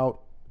brought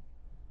out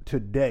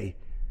today,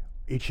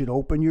 it should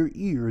open your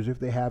ears, if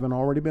they haven't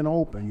already been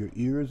open, your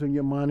ears and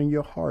your mind and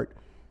your heart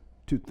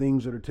to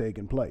things that are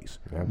taking place.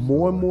 Absolutely.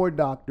 More and more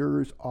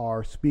doctors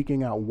are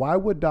speaking out. Why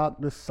would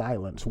doctors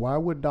silence? Why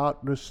were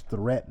doctors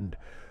threatened?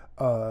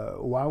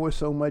 Why was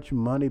so much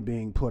money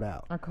being put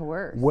out? Or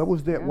coerced. What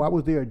was there? Why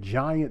was there a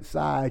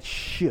giant-sized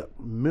ship,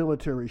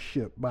 military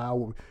ship, by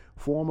our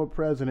former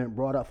president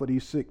brought out for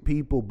these sick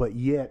people, but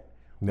yet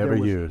Never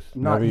used.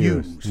 not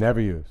used. Never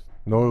used.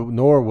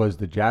 Nor was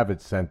the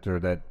Javits Center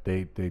that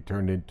they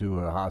turned into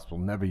a hospital.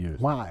 Never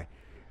used. Why?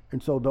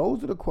 And so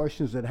those are the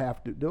questions that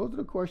those are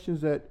the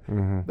questions that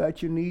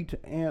that you need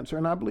to answer.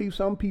 And I believe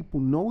some people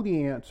know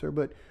the answer,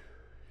 but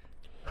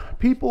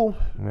people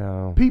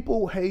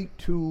hate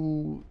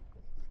to.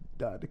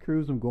 Dr.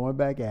 Cruz, I'm going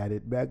back at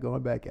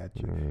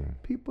you.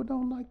 People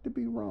don't like to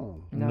be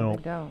wrong. No,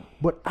 they don't.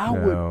 But I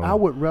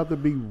would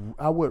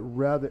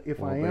rather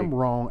if I am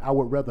wrong, I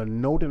would rather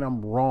know that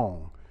I'm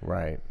wrong.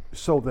 Right.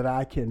 So that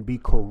I can be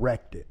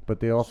corrected. But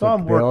they also. So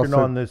I'm working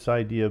on this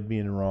idea of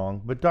being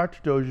wrong. But Dr.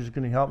 Dozier is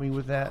going to help me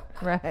with that.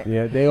 Right.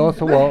 Yeah, they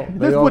also will.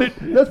 Let's put it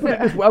this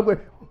way.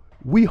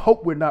 We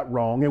hope we're not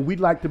wrong, and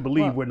we'd like to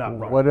believe we're not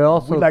wrong.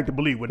 We'd like to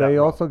believe we're not wrong. They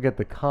also get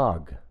the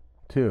COG,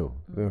 too,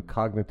 the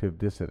cognitive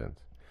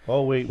dissonance.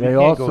 Oh wait, we They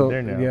can't also go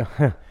there now.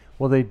 Yeah,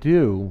 well they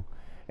do,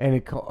 and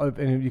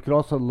you could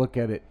also look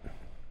at it,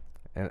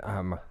 and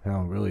I'm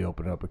really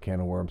opening up a can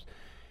of worms,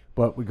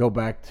 but we go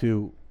back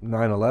to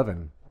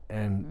 9/11,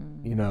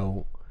 and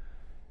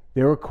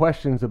there were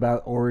questions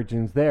about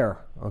origins there.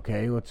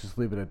 Okay, let's just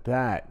leave it at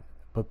that.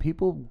 But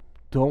people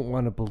don't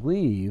want to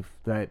believe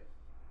that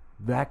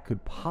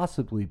could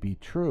possibly be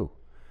true.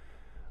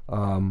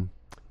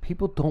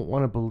 People don't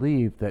want to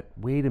believe that.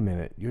 Wait a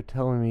minute, you're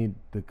telling me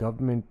the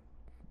government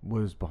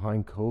was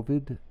behind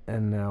COVID,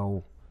 and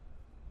now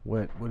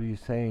what are you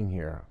saying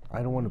here?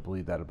 I don't want to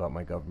believe that about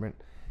my government.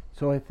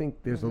 So I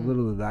think there's a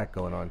little of that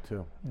going on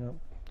too. Yeah. Go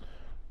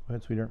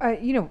ahead,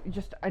 sweetheart.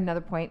 Just another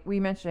point. We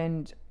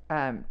mentioned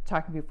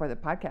talking before the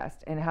podcast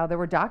and how there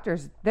are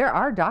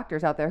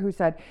doctors out there who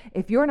said,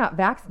 if you're not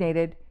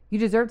vaccinated, you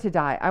deserve to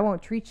die. I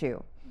won't treat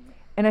you.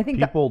 And I think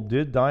people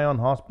did die on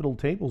hospital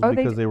tables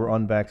because they were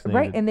unvaccinated.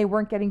 Right, and they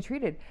weren't getting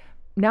treated.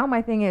 Now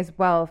my thing is,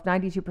 well, if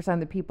 92% of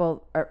the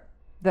people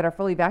that are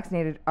fully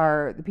vaccinated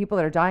are the people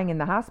that are dying in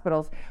the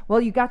hospitals, well,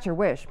 you got your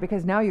wish,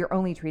 because now you're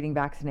only treating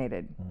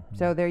vaccinated.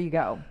 So there you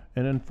go.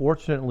 And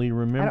unfortunately,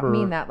 remember, I don't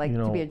mean that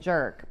to be a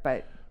jerk,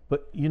 but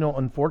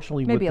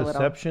unfortunately, maybe with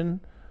deception,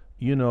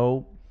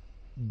 the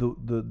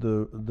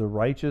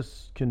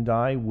righteous can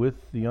die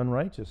with the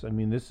unrighteous. I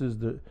mean, this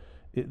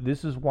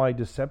is why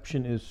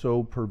deception is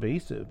so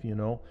pervasive,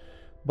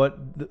 But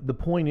the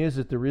point is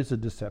that there is a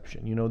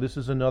deception. This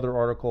is another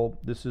article.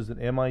 This is an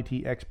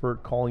MIT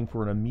expert calling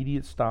for an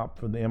immediate stop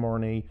from the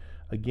mRNA,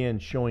 again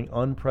showing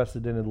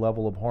unprecedented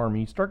level of harm.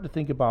 And you start to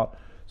think about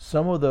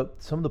some of the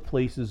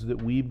places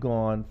that we've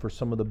gone for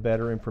some of the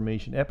better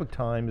information. Epoch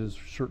Times has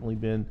certainly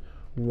been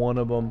one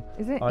of them.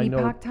 Isn't it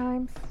Epoch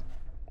Times?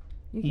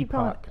 You keep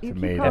calling it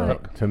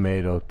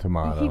tomato.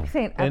 You keep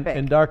saying Epic.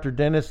 And Dr.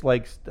 Dennis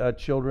likes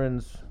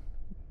Children's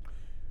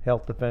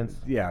Health Defense.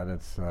 Yeah,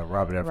 that's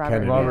Robert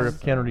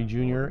F. Kennedy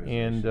Jr.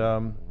 And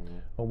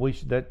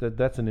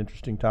that's an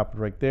interesting topic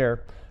right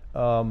there.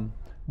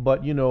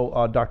 But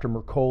Dr.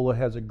 Mercola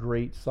has a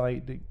great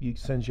site that he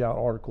sends you out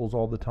articles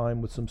all the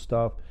time with some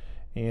stuff.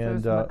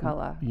 And so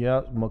McCullough.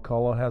 Yeah,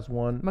 McCullough has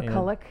one.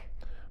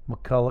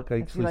 McCulloch,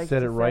 I actually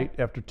said it right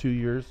after 2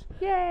 years.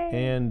 Yay!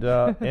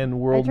 And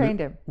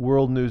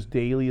World News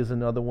Daily is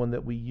another one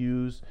that we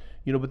use.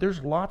 But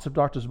there's lots of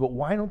doctors. But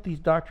why don't these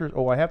doctors?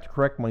 Oh, I have to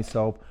correct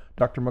myself.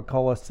 Dr.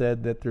 McCullough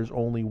said that there's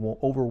only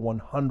over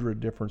 100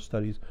 different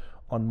studies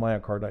on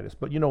myocarditis.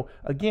 But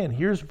again,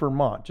 here's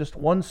Vermont, just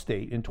one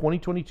state. In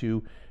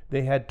 2022,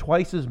 they had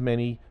twice as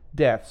many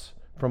deaths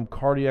from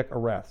cardiac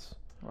arrests.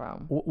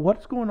 Wow.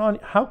 What's going on?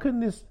 How can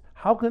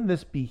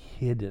this be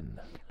hidden?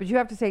 But you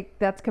have to say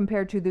that's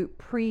compared to the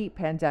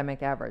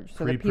pre-pandemic average,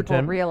 so that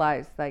people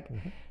realize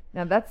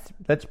now that's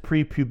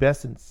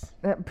prepubescence.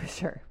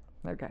 Sure.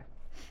 Okay.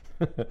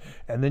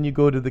 And then you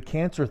go to the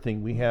cancer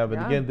thing we have,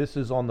 and Yeah. again, this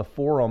is on the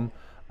forum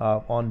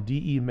on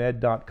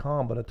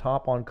demed.com, but a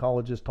top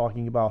oncologist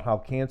talking about how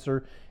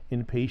cancer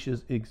in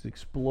patients is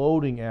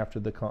exploding after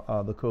the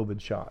COVID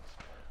shots.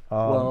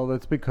 Well,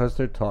 that's because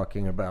they're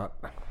talking about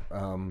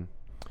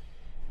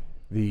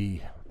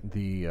the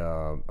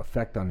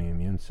effect on the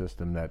immune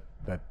system that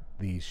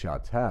these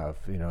shots have.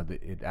 You know,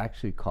 it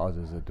actually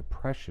causes a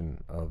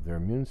depression of their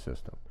immune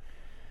system,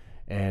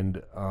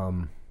 and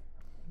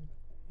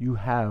you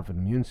have an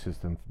immune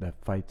system that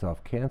fights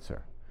off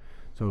cancer.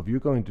 So if you're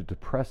going to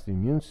depress the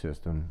immune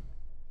system,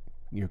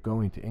 you're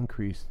going to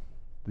increase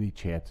the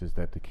chances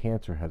that the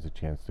cancer has a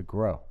chance to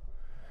grow.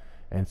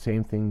 And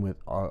same thing with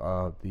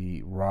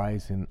the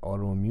rise in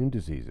autoimmune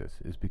diseases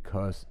is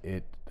because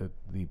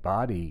the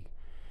body,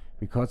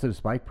 because of the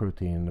spike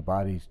protein, the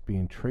body's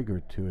being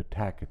triggered to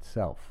attack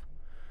itself.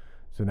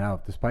 So now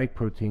if the spike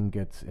protein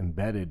gets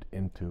embedded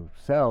into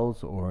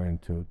cells or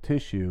into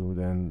tissue,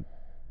 then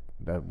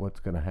what's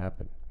going to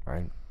happen,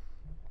 right?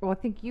 Well, I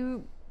think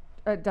you,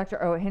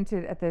 Dr. O,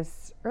 hinted at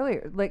this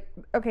earlier. Like,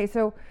 okay,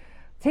 so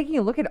taking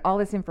a look at all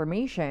this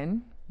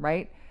information,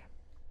 right,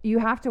 you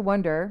have to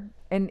wonder,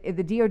 and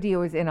the DoD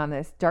was in on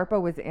this,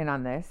 DARPA was in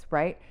on this,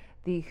 right,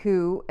 the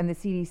WHO and the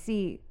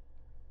CDC,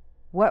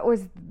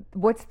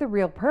 what's the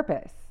real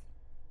purpose,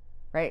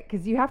 right?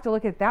 Because you have to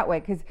look at it that way,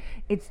 because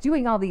it's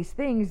doing all these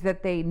things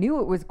that they knew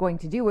it was going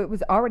to do. It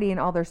was already in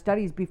all their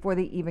studies before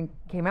they even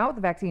came out with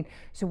the vaccine.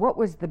 So what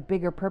was the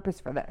bigger purpose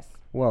for this?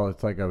 Well,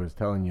 it's like I was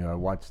telling you, I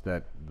watched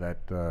that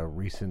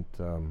recent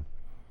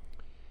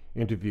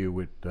interview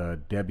with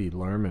Debbie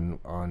Lerman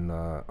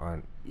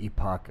on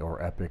Epoch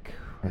or Epic,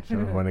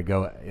 whichever one to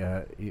go,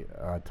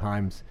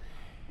 Times.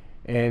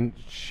 And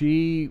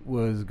she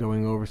was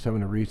going over some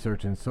of the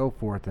research and so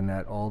forth, and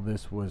that all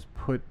this was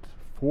put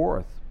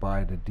forth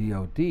by the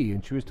DoD.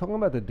 And she was talking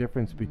about the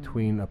difference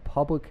between a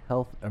public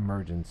health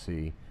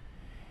emergency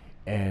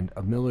and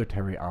a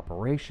military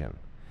operation.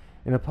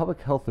 In a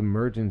public health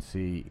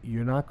emergency,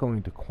 you're not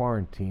going to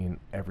quarantine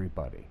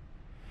everybody.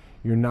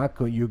 You're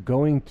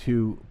going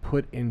to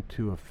put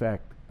into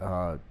effect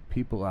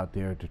people out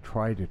there to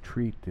try to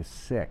treat the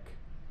sick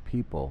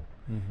people,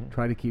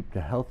 try to keep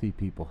the healthy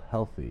people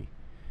healthy,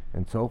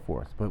 and so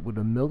forth. But with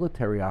a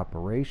military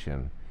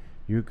operation,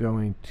 you're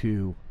going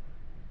to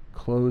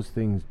close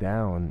things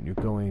down. You're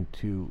going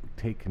to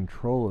take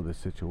control of the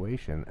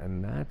situation,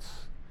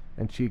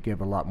 and she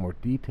gave a lot more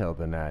detail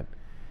than that.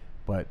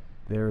 But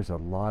there's a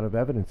lot of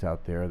evidence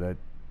out there that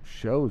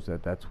shows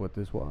that that's what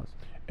this was.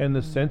 And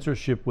the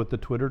censorship with the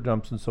Twitter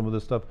dumps and some of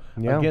this stuff.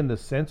 Yeah. Again, the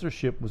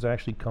censorship was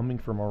actually coming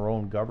from our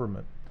own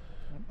government.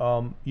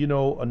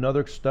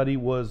 Another study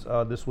was,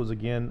 this was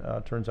again,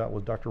 turns out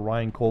was Dr.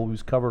 Ryan Cole,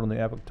 who's covered on the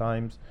Epoch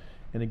Times.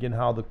 And again,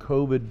 how the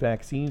COVID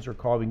vaccines are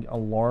causing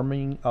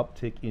alarming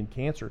uptick in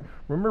cancer.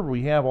 Remember,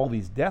 we have all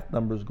these death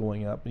numbers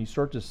going up, and you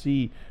start to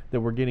see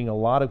that we're getting a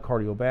lot of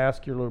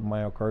cardiovascular,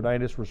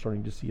 myocarditis. We're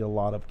starting to see a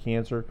lot of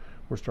cancer.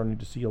 We're starting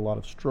to see a lot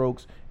of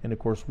strokes. And of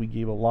course, we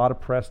gave a lot of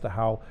press to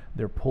how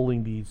they're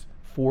pulling these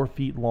 4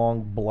 feet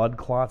long blood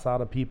clots out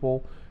of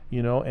people,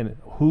 and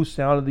who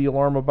sounded the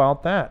alarm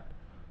about that?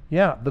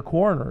 Yeah, the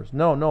coroners.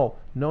 No,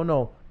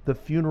 the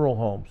funeral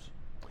homes.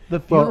 The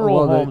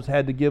funeral homes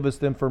had to give us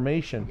the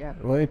information. Yeah.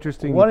 Well,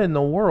 interesting. What in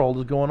the world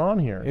is going on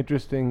here?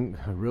 Interesting,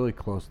 really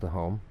close to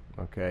home.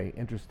 Okay,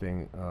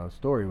 interesting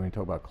story when you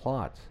talk about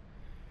clots.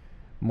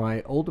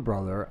 My older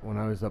brother, when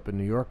I was up in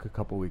New York a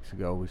couple weeks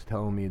ago, was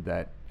telling me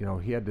that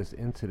he had this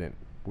incident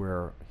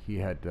where he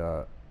had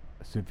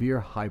severe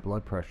high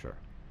blood pressure.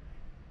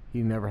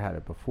 He never had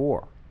it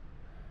before.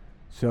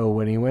 So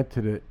when he went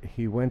to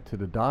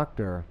the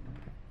doctor.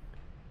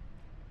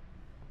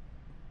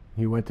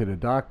 He went to the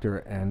doctor,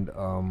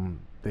 and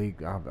they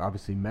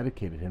obviously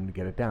medicated him to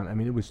get it down. I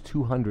mean, it was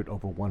 200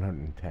 over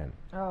 110.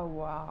 Oh,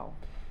 wow.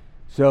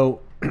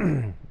 So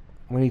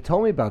when he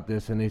told me about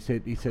this, and he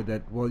said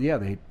that, well, yeah,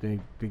 they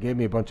gave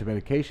me a bunch of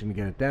medication to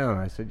get it down.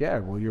 I said, yeah,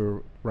 well,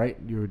 you're right.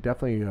 You're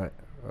definitely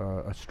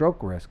a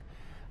stroke risk.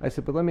 I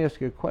said, but let me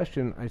ask you a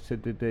question. I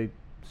said, did they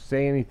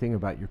say anything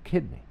about your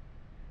kidney?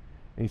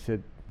 And he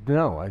said,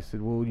 no. I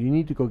said, well, you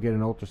need to go get an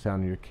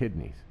ultrasound of your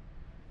kidneys.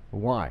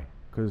 Why?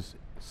 Because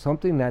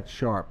something that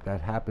sharp that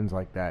happens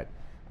like that,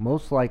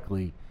 most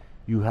likely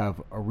you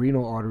have a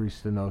renal artery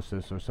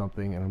stenosis or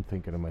something. And I'm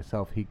thinking to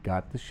myself, he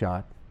got the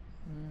shot.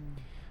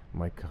 I'm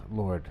like,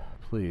 Lord,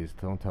 please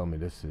don't tell me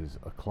this is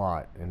a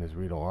clot in his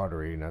renal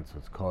artery and that's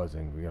what's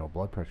causing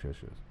blood pressure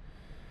issues.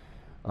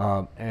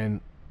 And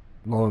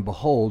lo and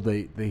behold,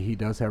 he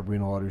does have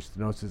renal artery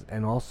stenosis,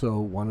 and also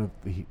one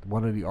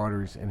of the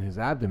arteries in his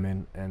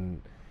abdomen,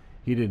 and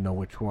he didn't know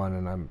which one,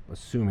 and I'm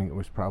assuming it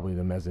was probably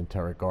the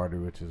mesenteric artery,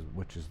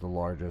 which is the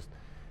largest,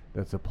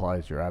 that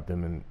supplies your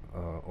abdomen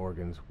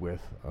organs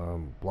with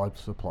blood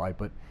supply.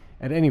 But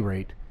at any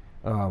rate,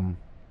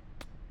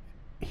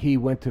 he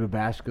went to the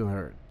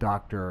vascular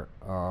doctor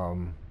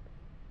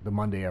the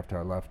Monday after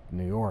I left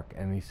New York,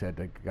 and he said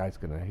the guy's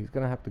he's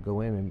gonna have to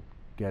go in and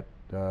get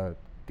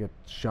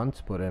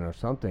shunts put in or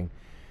something.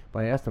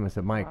 But I asked him, I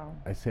said, Mike, Wow.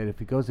 I said, if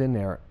he goes in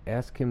there,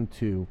 ask him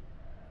to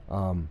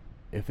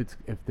if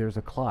there's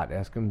a clot,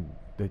 ask them.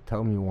 They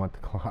tell them you want the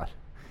clot.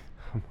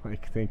 I'm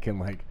like thinking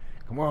like,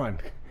 come on,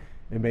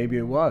 and maybe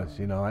it was.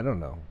 I don't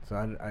know. So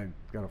I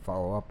got to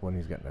follow up when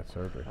he's getting that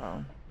surgery.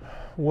 Wow.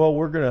 Well,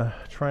 we're going to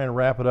try and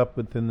wrap it up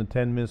within the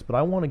 10 minutes, but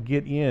I want to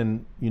get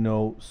in,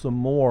 some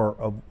more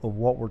of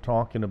what we're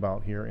talking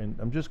about here, and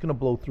I'm just going to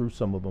blow through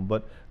some of them.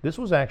 But this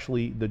was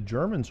actually the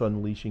Germans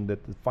unleashing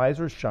that the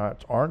Pfizer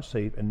shots aren't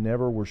safe and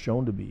never were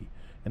shown to be.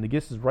 And I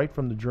guess it's right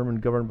from the German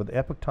government, but the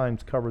Epoch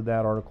Times covered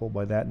that article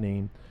by that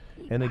name.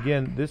 And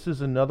again, this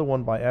is another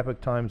one by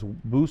Epoch Times.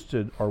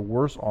 Boosted are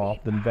worse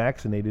off than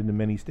vaccinated in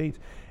many states.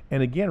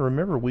 And again,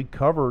 remember we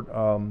covered,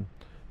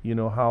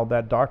 how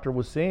that doctor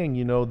was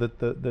saying,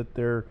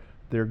 that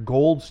their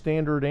gold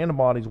standard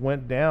antibodies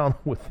went down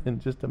within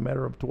just a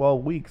matter of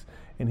 12 weeks,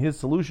 and his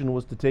solution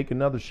was to take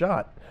another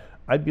shot.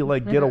 I'd be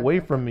like, get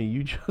away from me!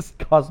 You just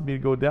caused me to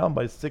go down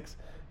by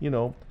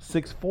six-fold,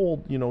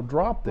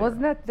 drop there.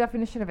 Wasn't that the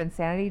definition of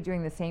insanity,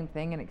 doing the same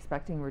thing and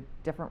expecting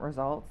different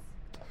results?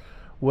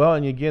 Well,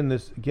 and again,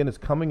 it's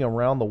coming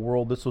around the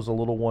world. This was a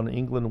little one,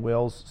 England,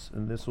 Wales,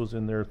 and this was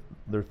in their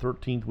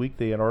 13th week.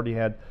 They had already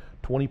had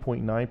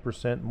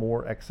 20.9%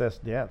 more excess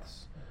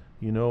deaths.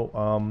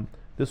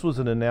 This was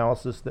an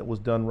analysis that was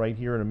done right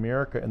here in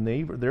America, and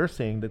they're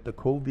saying that the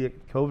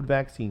COVID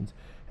vaccines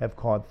have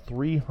caused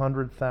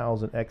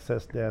 300,000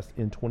 excess deaths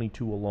in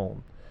 22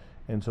 alone.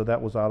 And so that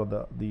was out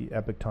of the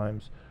Epoch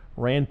Times.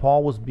 Rand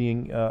Paul was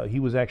he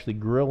was actually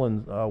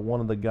grilling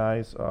one of the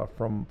guys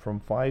from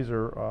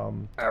Pfizer.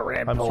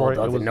 Rand Paul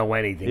doesn't know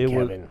anything,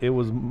 Kevin. It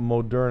was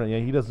Moderna. Yeah,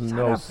 he doesn't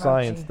know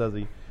science, does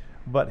he?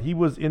 But he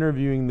was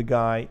interviewing the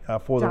guy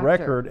for the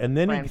record, and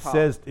then he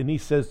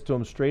says to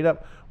him straight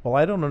up, well,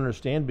 I don't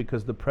understand,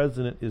 because the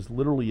president is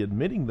literally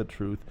admitting the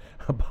truth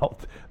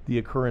about the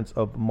occurrence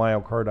of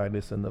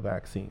myocarditis in the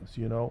vaccines,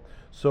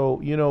 So,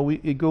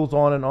 it goes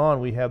on and on.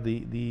 We have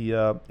the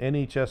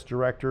NHS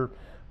director,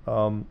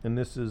 and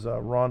this is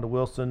Rhonda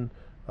Wilson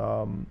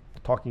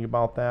talking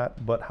about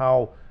that, but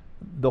how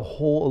the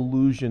whole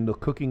illusion, the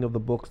cooking of the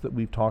books that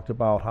we've talked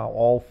about, how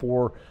all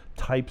 4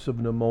 types of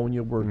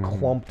pneumonia were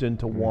clumped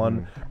into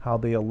one, how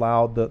they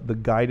allowed the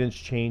guidance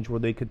change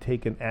where they could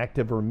take an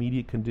active or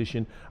immediate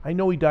condition. I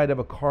know he died of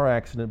a car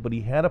accident, but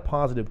he had a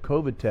positive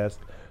COVID test,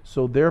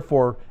 so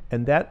therefore,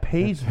 and that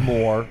pays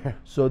more,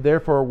 so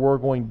therefore we're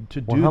going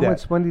to do how that. How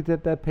much money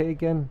did that pay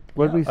again?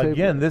 What did we say?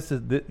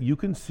 Again, you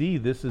can see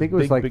this is I think it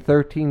was like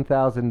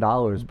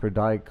 $13,000 per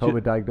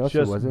COVID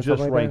diagnosis, wasn't it?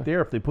 Just right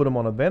there. If they put him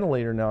on a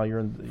ventilator now, you're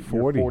in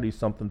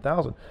 40-something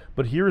thousand.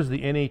 But here's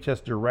the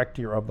NHS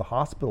director of the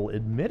hospital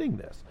admitting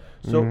this.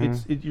 So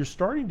you're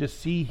starting to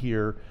see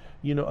here,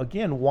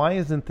 again, why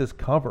isn't this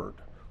covered?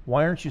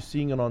 Why aren't you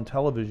seeing it on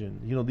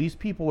television? These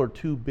people are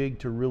too big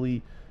to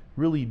really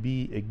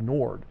be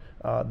ignored.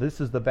 This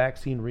is the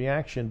vaccine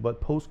reaction,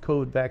 but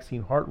post-COVID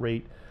vaccine heart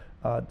rate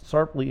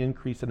sharply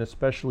increased, and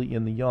especially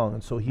in the young.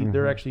 And so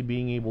they're actually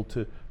being able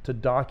to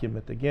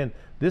document. Again,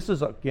 this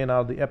is out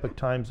of the Epoch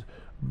Times.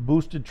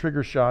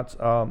 Booster shots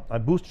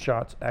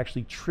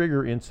actually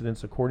trigger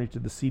incidents according to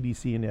the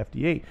CDC and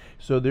FDA.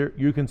 So there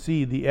you can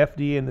see the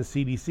FDA and the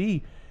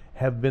CDC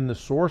have been the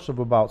source of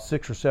about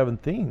 6 or 7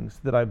 things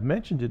that I've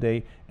mentioned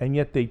today, and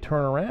yet they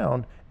turn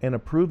around and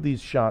approve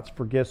these shots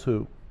for guess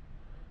who?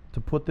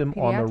 To put them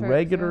on the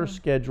regular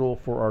schedule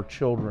for our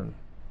children,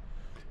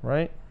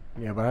 right?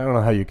 Yeah, but I don't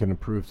know how you can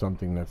approve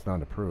something that's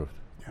not approved.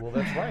 Well,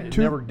 that's right. It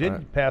never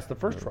did pass the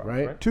first trial,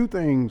 right? 2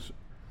 things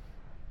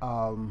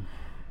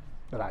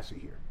that I see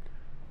here.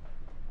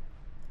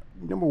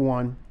 Number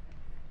one,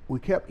 we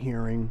kept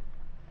hearing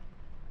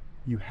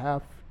you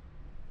have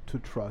to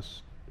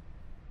trust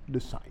the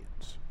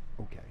science.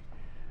 Okay.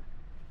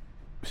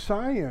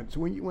 Science,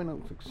 when you went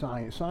up to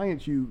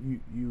science,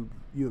 you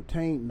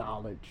obtain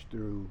knowledge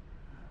through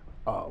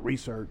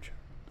research,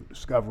 through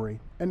discovery,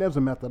 and there's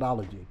a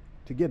methodology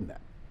to getting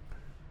that.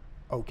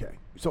 Okay,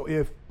 so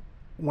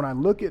when I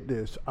look at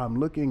this, I'm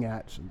looking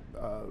at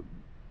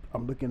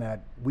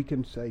we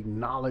can say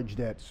knowledge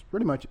that's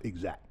pretty much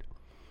exact,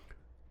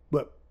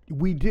 but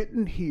we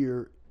didn't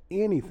hear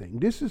anything.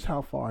 This is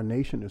how far our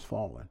nation has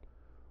fallen.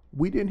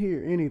 We didn't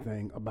hear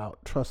anything about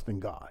trusting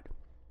God.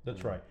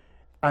 That's right.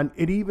 And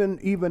it even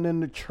in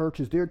the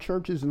churches, there are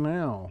churches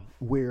now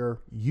where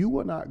you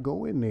will not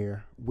go in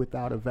there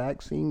without a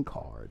vaccine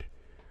card.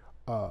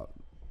 There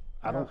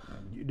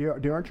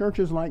are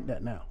churches like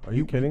that now. Are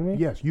you kidding me?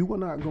 Yes, you will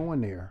not go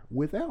in there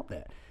without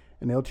that,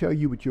 and they'll tell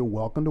you, but you're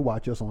welcome to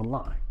watch us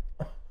online.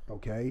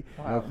 Okay.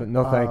 Wow.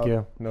 No, thank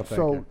you. No, thank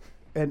you.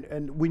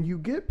 And when you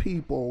get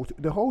people,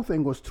 the whole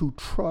thing was to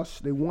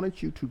trust. They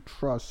wanted you to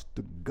trust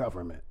the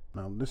government.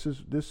 Now this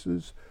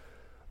is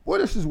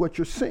what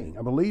you're seeing.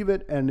 I believe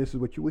it, and this is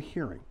what you were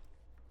hearing.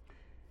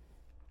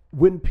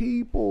 When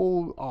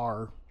people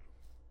are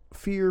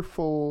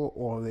fearful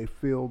or they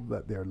feel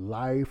that their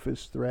life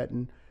is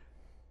threatened,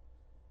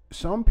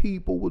 some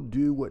people will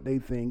do what they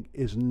think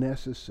is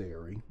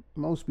necessary.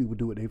 Most people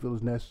do what they feel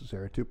is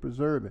necessary to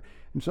preserve it.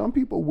 And some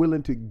people are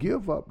willing to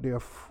give up their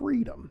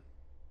freedom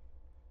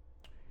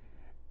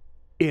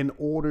in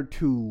order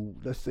to,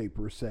 let's say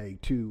per se,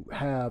 to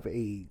have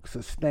a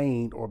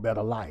sustained or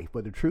better life.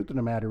 But the truth of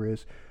the matter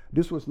is,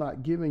 this was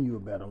not giving you a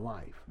better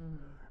life. I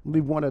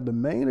believe one of the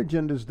main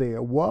agendas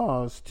there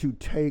was to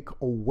take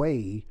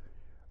away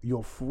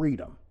your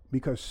freedom,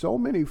 because so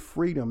many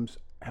freedoms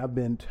have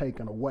been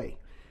taken away.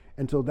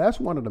 And so that's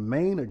one of the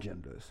main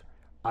agendas.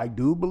 I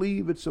do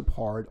believe it's a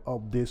part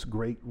of this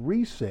great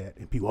reset.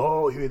 And people,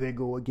 oh, here they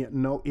go again.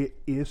 No, it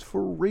is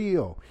for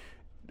real.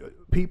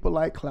 People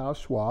like Klaus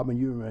Schwab, and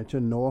you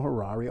mentioned Noah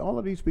Harari, all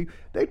of these people,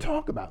 they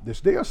talk about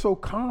this. They are so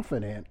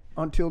confident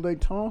until they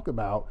talk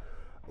about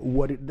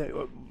what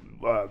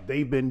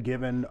they've been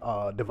given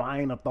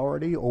divine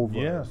authority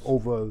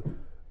over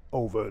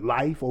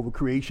life, over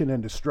creation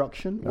and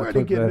destruction. Where are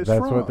they getting this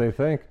from? That's what they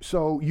think.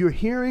 So you're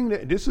hearing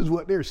that this is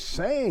what they're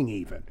saying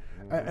even.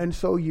 And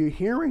so you're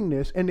hearing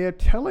this and they're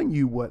telling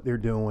you what they're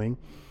doing,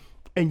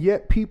 and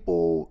yet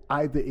people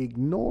either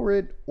ignore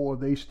it or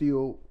they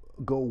still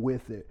go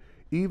with it.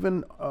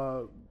 Even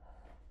I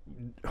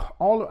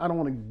don't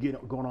want to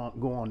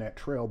go on that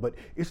trail, but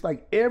it's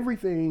like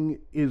everything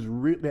is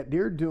that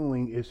they're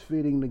doing is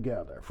fitting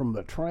together, from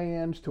the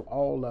trans to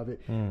all of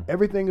it.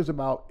 Everything is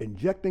about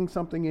injecting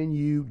something in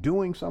you,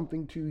 doing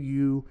something to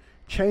you,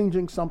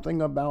 changing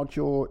something about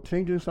your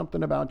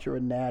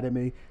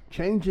anatomy,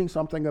 changing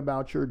something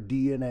about your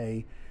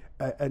DNA,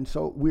 and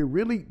so we're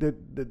really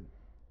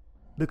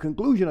the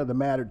conclusion of the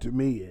matter to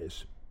me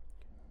is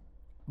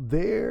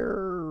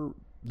there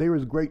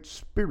is great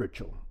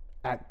spiritual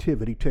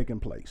activity taking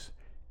place,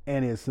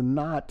 and it's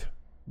not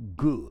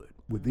good.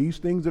 With these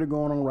things that are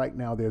going on right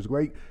now, there's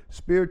great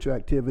spiritual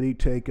activity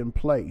taking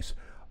place.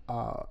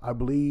 I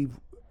believe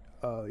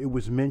it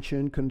was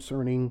mentioned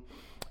concerning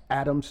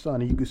Adam's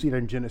son, and you can see that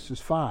in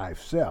Genesis 5,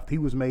 Seth. He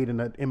was made in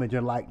the image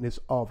and likeness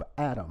of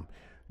Adam.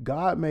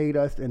 God made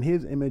us in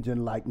his image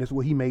and likeness.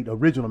 Well, he made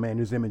original man in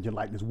his image and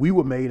likeness. We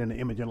were made in the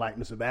image and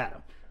likeness of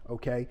Adam.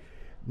 Okay?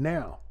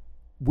 Now,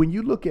 when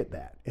you look at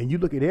that and you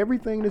look at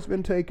everything that's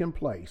been taking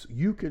place,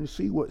 you can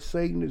see what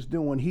Satan is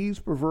doing. He's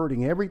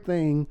perverting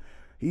everything.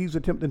 He's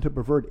attempting to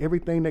pervert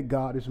everything that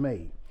God has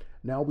made.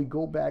 Now we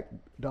go back,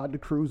 Dr.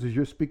 Cruz, as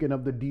you're speaking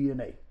of the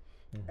DNA,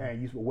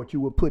 and what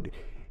you would put.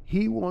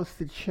 He wants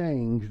to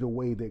change the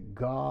way that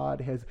God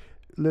has.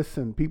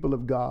 Listen, people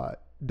of God,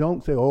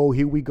 don't say, oh,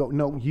 here we go.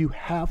 No, you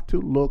have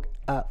to look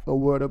at the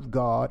word of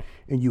God,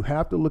 and you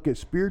have to look at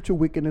spiritual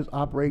wickedness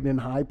operating in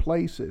high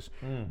places.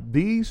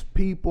 These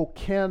people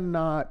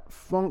cannot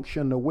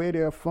function the way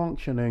they're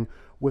functioning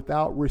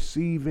without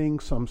receiving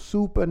some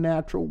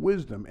supernatural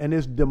wisdom. And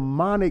it's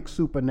demonic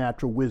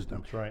supernatural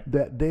wisdom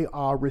that they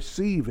are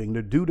receiving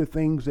to do the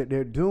things that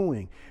they're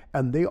doing.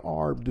 And they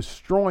are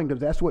destroying them.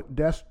 That's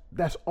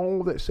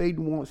all that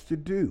Satan wants to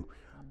do.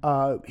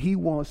 He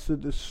wants to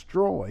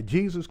destroy.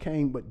 Jesus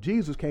came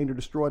to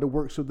destroy the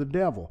works of the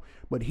devil,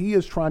 but he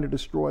is trying to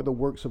destroy the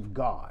works of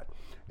God.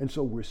 And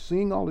so we're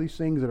seeing all these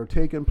things that are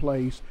taking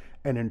place,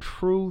 and in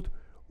truth,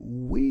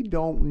 we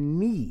don't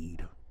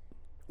need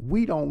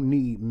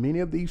many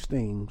of these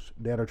things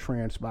that are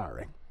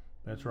transpiring.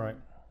 That's right.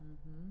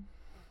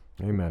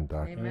 Amen,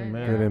 Doc. Amen.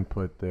 Good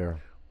input there.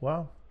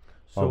 Wow.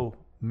 So,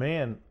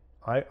 man,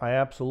 I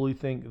absolutely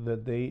think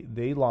that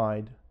they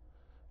lied.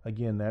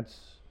 Again,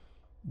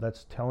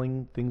 that's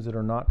telling things that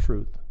are not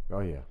truth. Oh,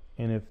 yeah.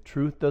 And if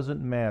truth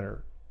doesn't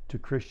matter to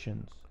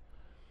Christians,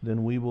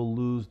 then we will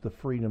lose the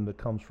freedom that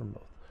comes from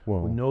those.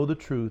 Whoa. We know the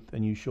truth,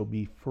 and you shall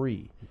be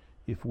free.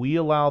 If we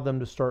allow them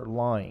to start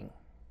lying,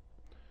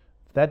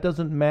 if that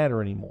doesn't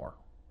matter anymore,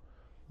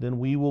 then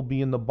we will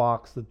be in the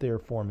box that they're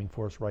forming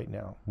for us right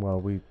now. Well,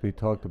 we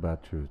talked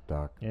about truth,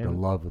 Doc. The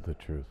love of the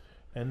truth.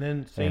 And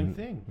then same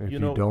thing. If you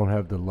don't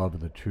have the love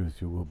of the truth,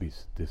 you will be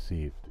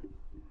deceived.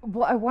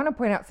 Well, I want to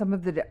point out some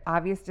of the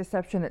obvious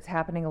deception that's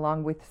happening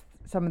along with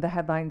some of the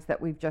headlines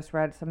that we've just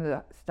read, some of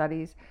the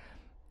studies.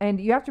 And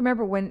you have to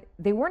remember, when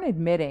they weren't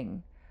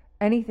admitting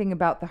anything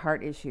about the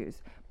heart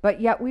issues,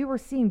 but yet we were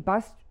seeing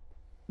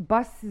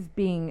buses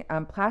being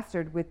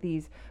plastered with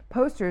these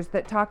posters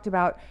that talked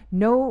about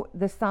know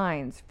the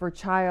signs for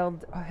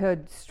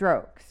childhood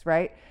strokes,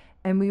 right?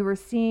 And we were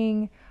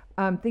seeing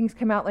things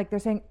come out like they're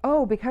saying,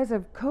 oh, because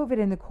of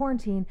COVID and the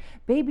quarantine,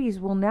 babies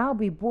will now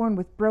be born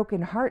with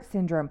broken heart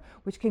syndrome,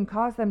 which can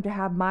cause them to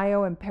have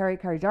myo and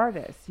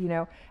pericarditis,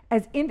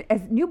 as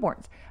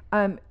newborns.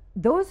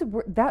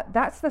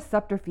 That's the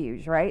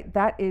subterfuge, right?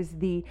 That is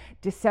the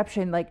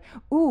deception.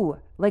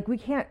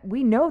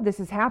 We know this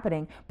is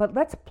happening, but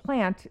let's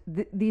plant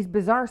these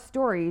bizarre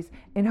stories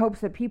in hopes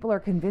that people are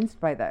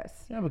convinced by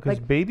this. Yeah, because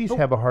babies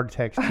have a heart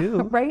attack too.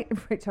 Right,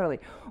 totally.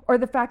 Or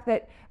the fact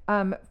that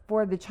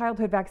for the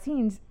childhood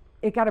vaccines,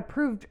 it got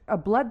approved a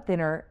blood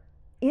thinner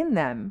in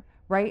them,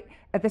 right?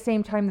 At the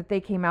same time that they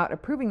came out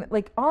approving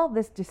that, all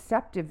this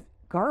deceptive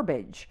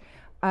garbage.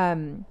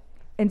 And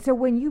so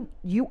when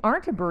you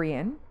aren't a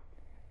Berean,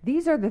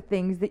 these are the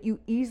things that you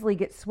easily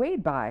get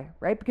swayed by,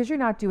 right? Because you're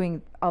not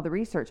doing all the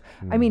research.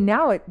 I mean,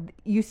 now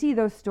you see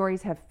those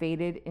stories have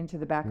faded into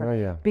the background.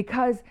 Oh, yeah.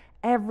 Because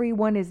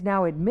everyone is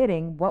now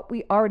admitting what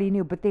we already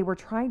knew, but they were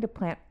trying to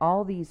plant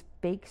all these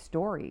fake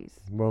stories.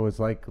 Well, it's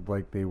like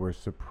they were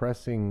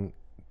suppressing,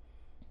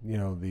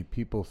 the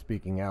people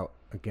speaking out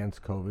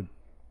against COVID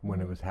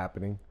when it was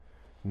happening.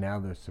 Now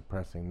they're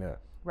suppressing this.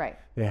 Right.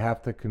 They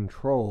have to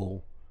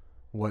control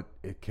what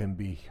it can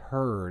be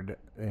heard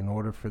in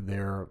order for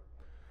their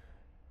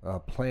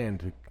plan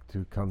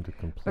to come to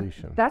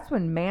completion. But that's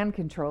when man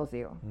controls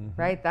you,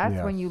 right?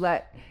 That's when you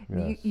let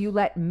you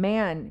let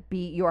man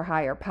be your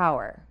higher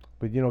power.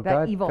 But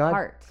that evil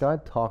heart.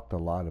 God talked a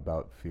lot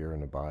about fear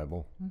in the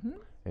Bible,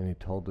 and He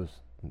told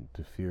us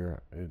to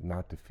fear,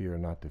 not to fear,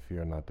 not to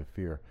fear, not to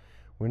fear.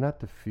 We're not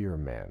to fear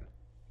man.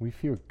 We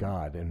fear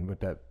God, and with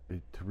that,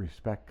 to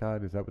respect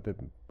God. Is that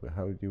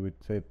how you would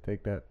say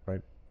take that,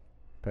 right,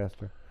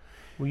 Pastor?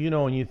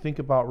 Well, when you think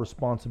about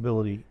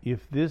responsibility,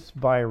 if this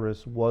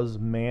virus was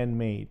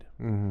man-made,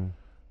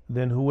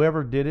 then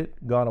whoever did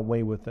it got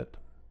away with it.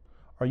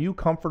 Are you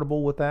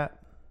comfortable with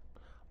that?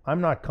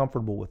 I'm not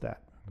comfortable with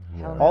that.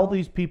 Hell no. All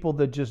these people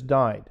that just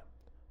died,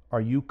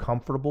 are you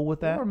comfortable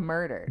with that? They were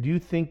murdered. Do you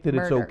think that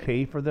it's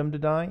okay for them to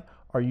die?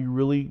 Are you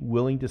really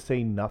willing to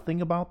say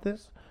nothing about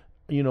this?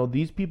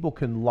 These people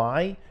can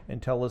lie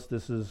and tell us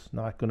this is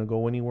not going to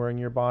go anywhere in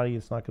your body.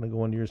 It's not going to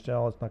go into your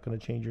cell. It's not going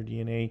to change your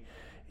DNA.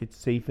 It's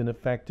safe and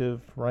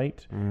effective,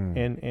 right?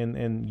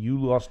 And you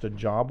lost a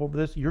job over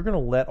this. You're going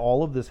to let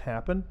all of this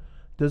happen?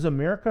 Does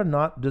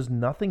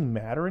nothing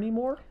matter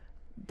anymore?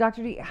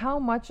 Dr. D, how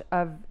much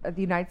of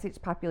the United States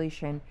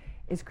population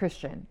is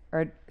Christian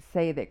or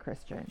say they're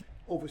Christian?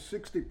 Over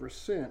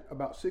 60%,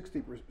 about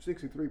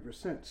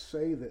 63%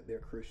 say that they're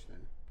Christian.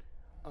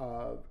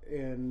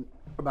 And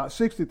about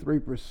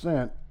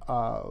 63%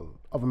 of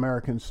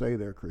Americans say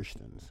they're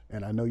Christians.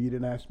 And I know you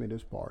didn't ask me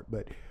this part,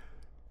 but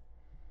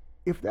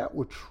if that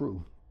were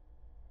true,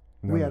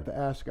 we have to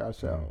ask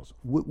ourselves,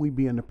 would we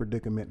be in the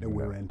predicament that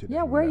we're in today?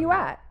 Yeah, where are you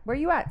at? Where are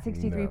you at,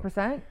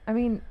 63%? I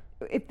mean,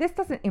 if this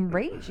doesn't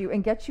enrage you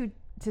and get you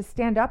to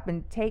stand up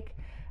and take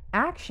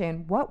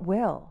action, what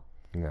will?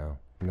 No.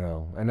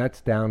 And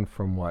that's down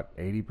from what,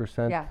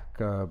 80%? Yeah.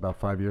 About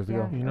 5 years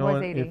ago? It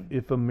was 80.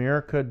 If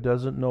America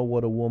doesn't know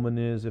what a woman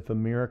is, if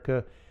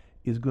America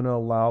is going to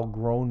allow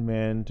grown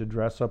men to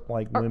dress up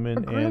like women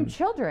or groom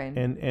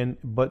children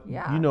but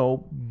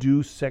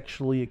do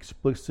sexually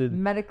explicit,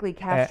 medically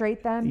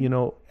castrate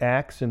them,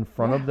 acts in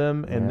front of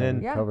them, and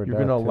then you're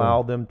going to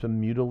allow them to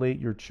mutilate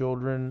your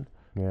children.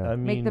 I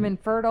mean, make them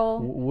infertile.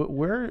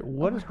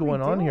 What is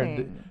going on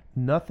here?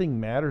 Nothing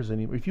matters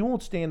anymore. If you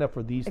won't stand up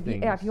for these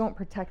things, if you won't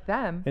protect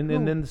them, and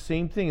then the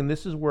same thing. And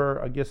this is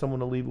where I guess I'm going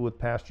to leave it with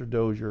Pastor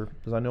Dozier,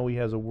 because I know he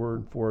has a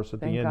word for us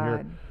at the end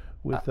here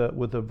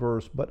with a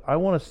verse. But I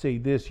want to say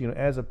this,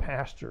 as a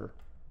pastor,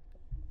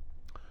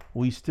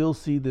 we still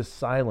see this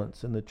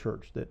silence in the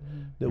church that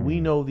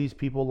we know these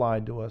people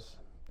lied to us,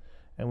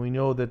 and we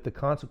know that the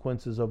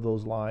consequences of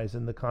those lies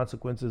and the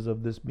consequences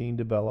of this being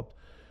developed,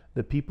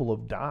 that people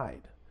have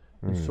died.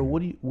 And so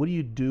what do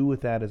you do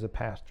with that as a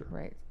pastor?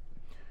 Right.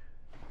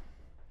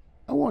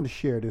 I want to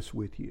share this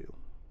with you.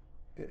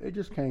 It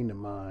just came to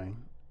mind,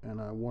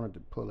 and I wanted to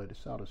pull it.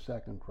 It's out of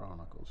 2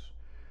 Chronicles,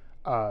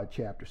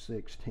 chapter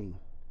 16.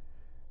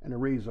 And it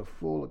reads, a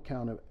full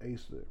account of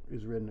Asa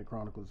is written in the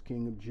Chronicles,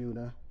 king of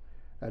Judah.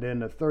 That in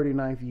the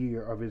 39th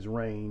year of his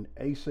reign,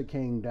 Asa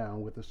came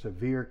down with a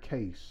severe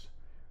case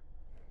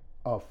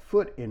of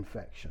foot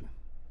infection.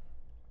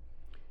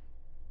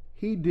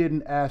 He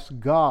didn't ask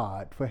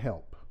God for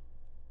help,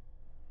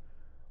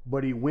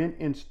 but he went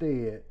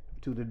instead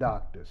to the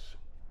doctors.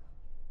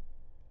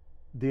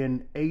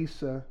 Then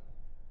Asa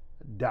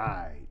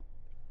died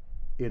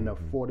in the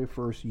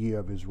 41st year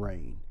of his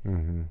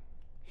reign.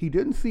 He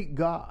didn't seek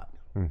God.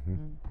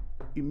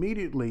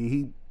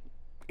 Immediately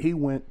he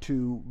went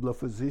to the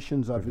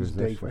physicians of his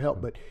day for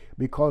help, but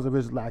because of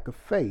his lack of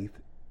faith,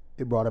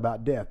 it brought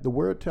about death. The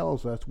word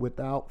tells us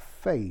without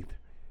faith,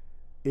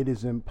 it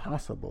is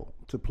impossible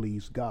to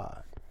please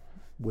God.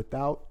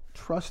 Without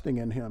trusting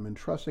in him and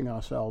trusting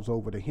ourselves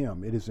over to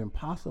him, it is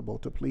impossible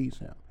to please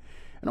him.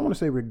 And I want to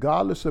say,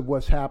 regardless of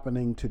what's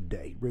happening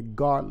today,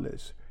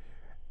 regardless,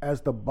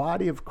 as the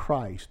body of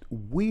Christ,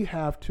 we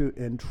have to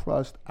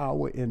entrust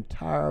our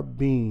entire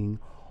being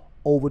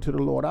over to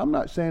the Lord. I'm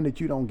not saying that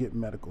you don't get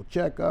medical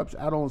checkups.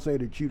 I don't say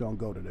that you don't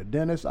go to the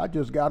dentist. I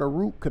just got a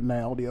root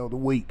canal the other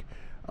week.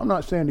 I'm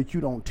not saying that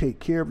you don't take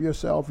care of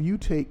yourself. You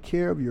take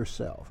care of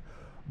yourself.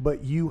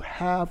 But you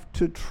have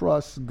to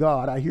trust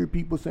God. I hear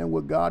people saying,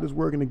 well, God is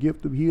working the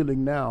gift of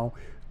healing now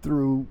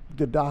through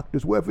the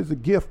doctors. Well, if it's a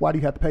gift, why do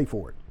you have to pay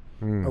for it?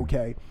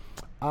 Okay.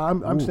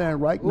 I'm saying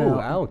right now,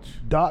 ouch.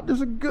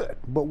 Doctors are good.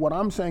 But what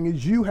I'm saying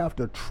is you have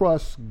to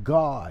trust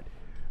God.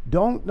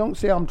 Don't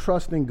say I'm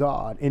trusting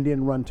God and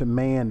then run to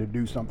man to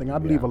do something. I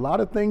believe a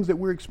lot of things that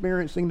we're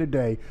experiencing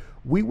today,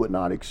 we would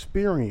not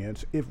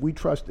experience if we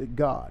trusted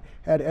God.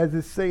 As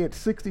it say, at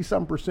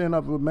 60-some%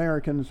 of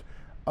Americans,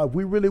 if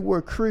we really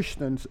were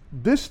Christians,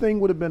 this thing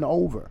would have been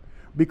over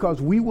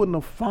because we wouldn't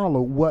have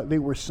followed what they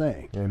were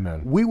saying.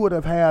 Amen. We would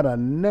have had a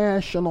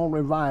national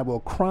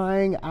revival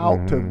crying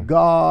out to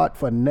God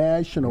for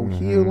national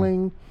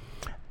healing.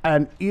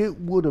 and it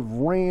would have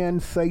ran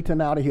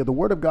Satan out of here. The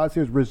Word of God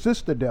says,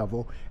 resist the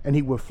devil, and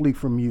he will flee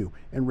from you.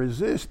 And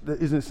resist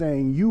isn't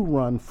saying you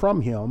run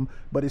from him,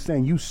 but it's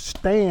saying you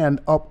stand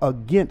up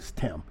against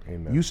him.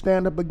 Amen. You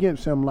stand up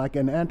against him like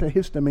an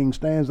antihistamine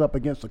stands up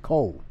against a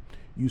cold.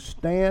 You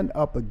stand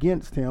up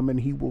against him, and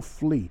he will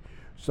flee.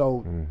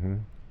 So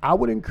I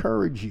would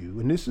encourage you,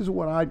 and this is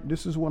what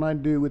I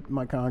do with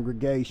my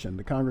congregation,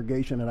 the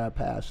congregation that I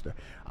pastor.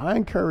 I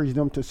encourage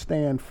them to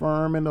stand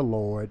firm in the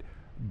Lord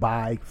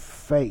by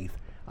faith.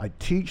 I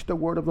teach the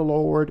word of the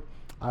Lord.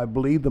 I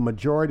believe the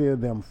majority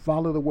of them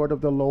follow the word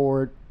of the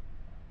Lord,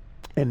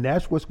 and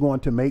that's what's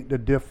going to make the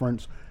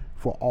difference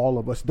for all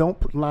of us.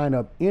 Don't line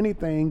up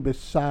anything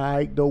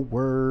beside the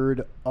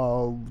word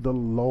of the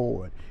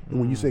Lord. And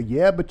when you say,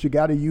 yeah, but you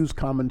got to use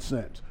common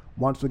sense.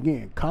 Once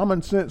again,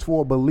 common sense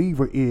for a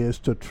believer is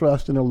to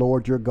trust in the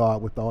Lord your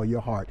God with all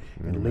your heart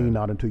and lean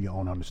not into your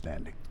own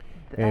understanding.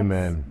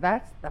 Amen.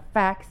 That's the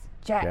facts,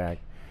 Jack.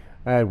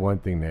 I had one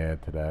thing to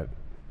add to that.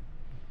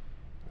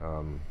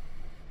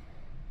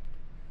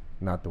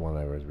 Not the one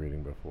I was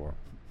reading before.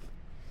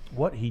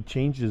 What? He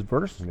changed his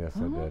verse? Yes,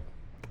 I did.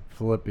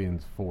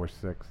 Philippians 4,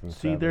 6, and 7.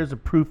 See, there's a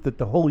proof that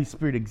the Holy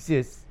Spirit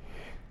exists.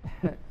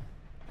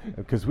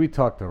 Because we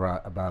talked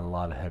about a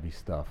lot of heavy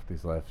stuff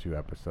these last few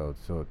episodes,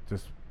 so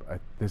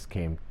this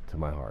came to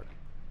my heart.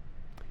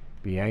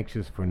 Be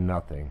anxious for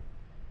nothing,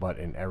 but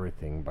in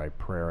everything by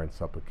prayer and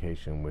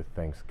supplication with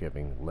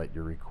thanksgiving, let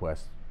your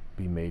requests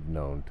be made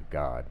known to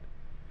God.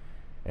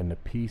 And the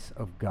peace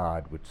of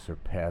God, which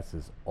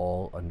surpasses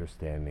all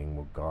understanding,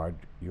 will guard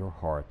your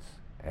hearts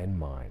and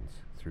minds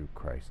through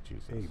Christ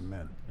Jesus.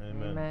 Amen.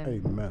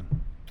 Amen.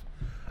 Amen.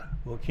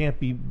 Well, it can't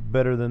be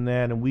better than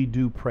that, and we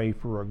do pray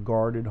for a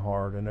guarded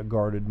heart and a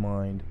guarded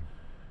mind,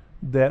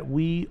 that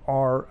we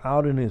are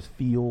out in his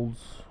fields.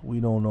 We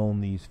don't own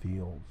these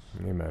fields.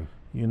 Amen.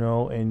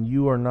 And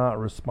you are not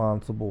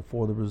responsible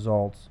for the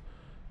results.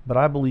 But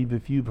I believe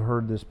if you've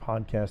heard this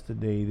podcast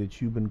today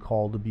that you've been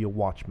called to be a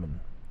watchman.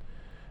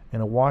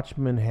 And a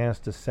watchman has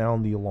to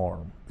sound the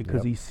alarm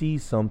because he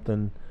sees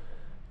something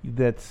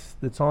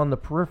that's on the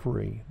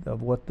periphery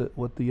of what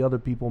the other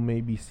people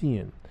may be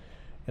seeing.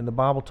 And the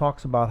Bible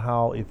talks about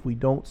how if we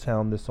don't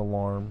sound this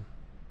alarm,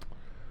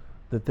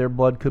 that their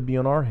blood could be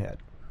on our head.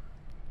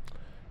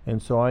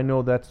 And so I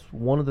know that's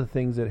one of the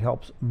things that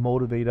helps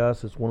motivate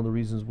us. It's one of the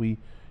reasons we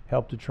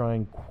help to try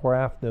and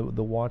craft the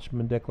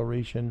Watchman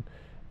Declaration.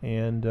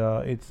 And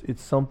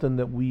it's something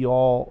that we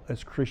all,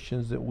 as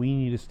Christians, that we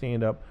need to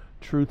stand up.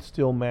 Truth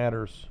still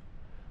matters.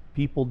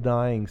 People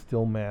dying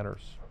still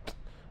matters.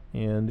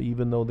 And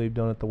even though they've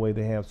done it the way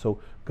they have. So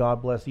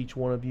God bless each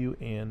one of you,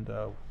 and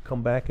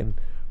come back, and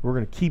we're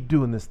going to keep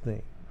doing this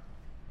thing.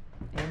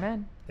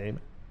 Amen. Amen.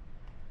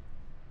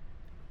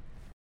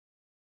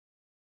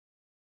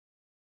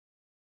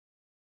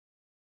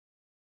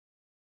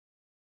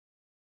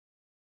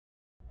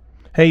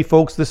 Hey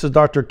folks, this is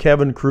Dr.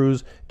 Kevin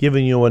Cruz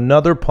giving you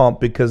another pump,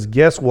 because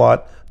guess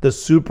what? The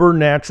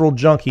Supernatural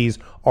Junkies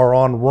are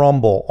on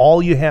Rumble.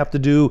 All you have to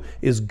do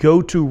is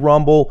go to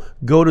Rumble,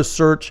 go to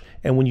search,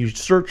 and when you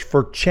search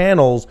for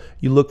channels,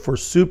 you look for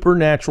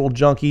Supernatural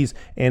Junkies,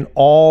 and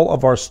all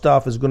of our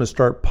stuff is going to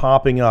start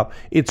popping up.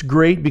 It's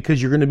great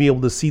because you're going to be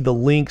able to see the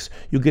links.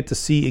 You'll get to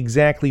see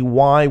exactly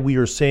why we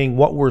are saying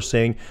what we're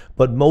saying,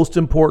 but most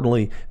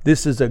importantly,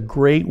 this is a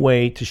great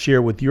way to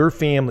share with your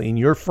family and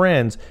your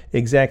friends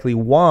exactly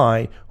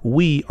why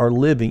we are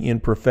living in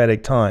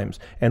prophetic times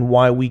and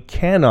why we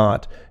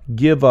cannot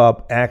give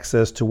up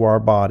access to our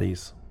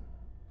bodies.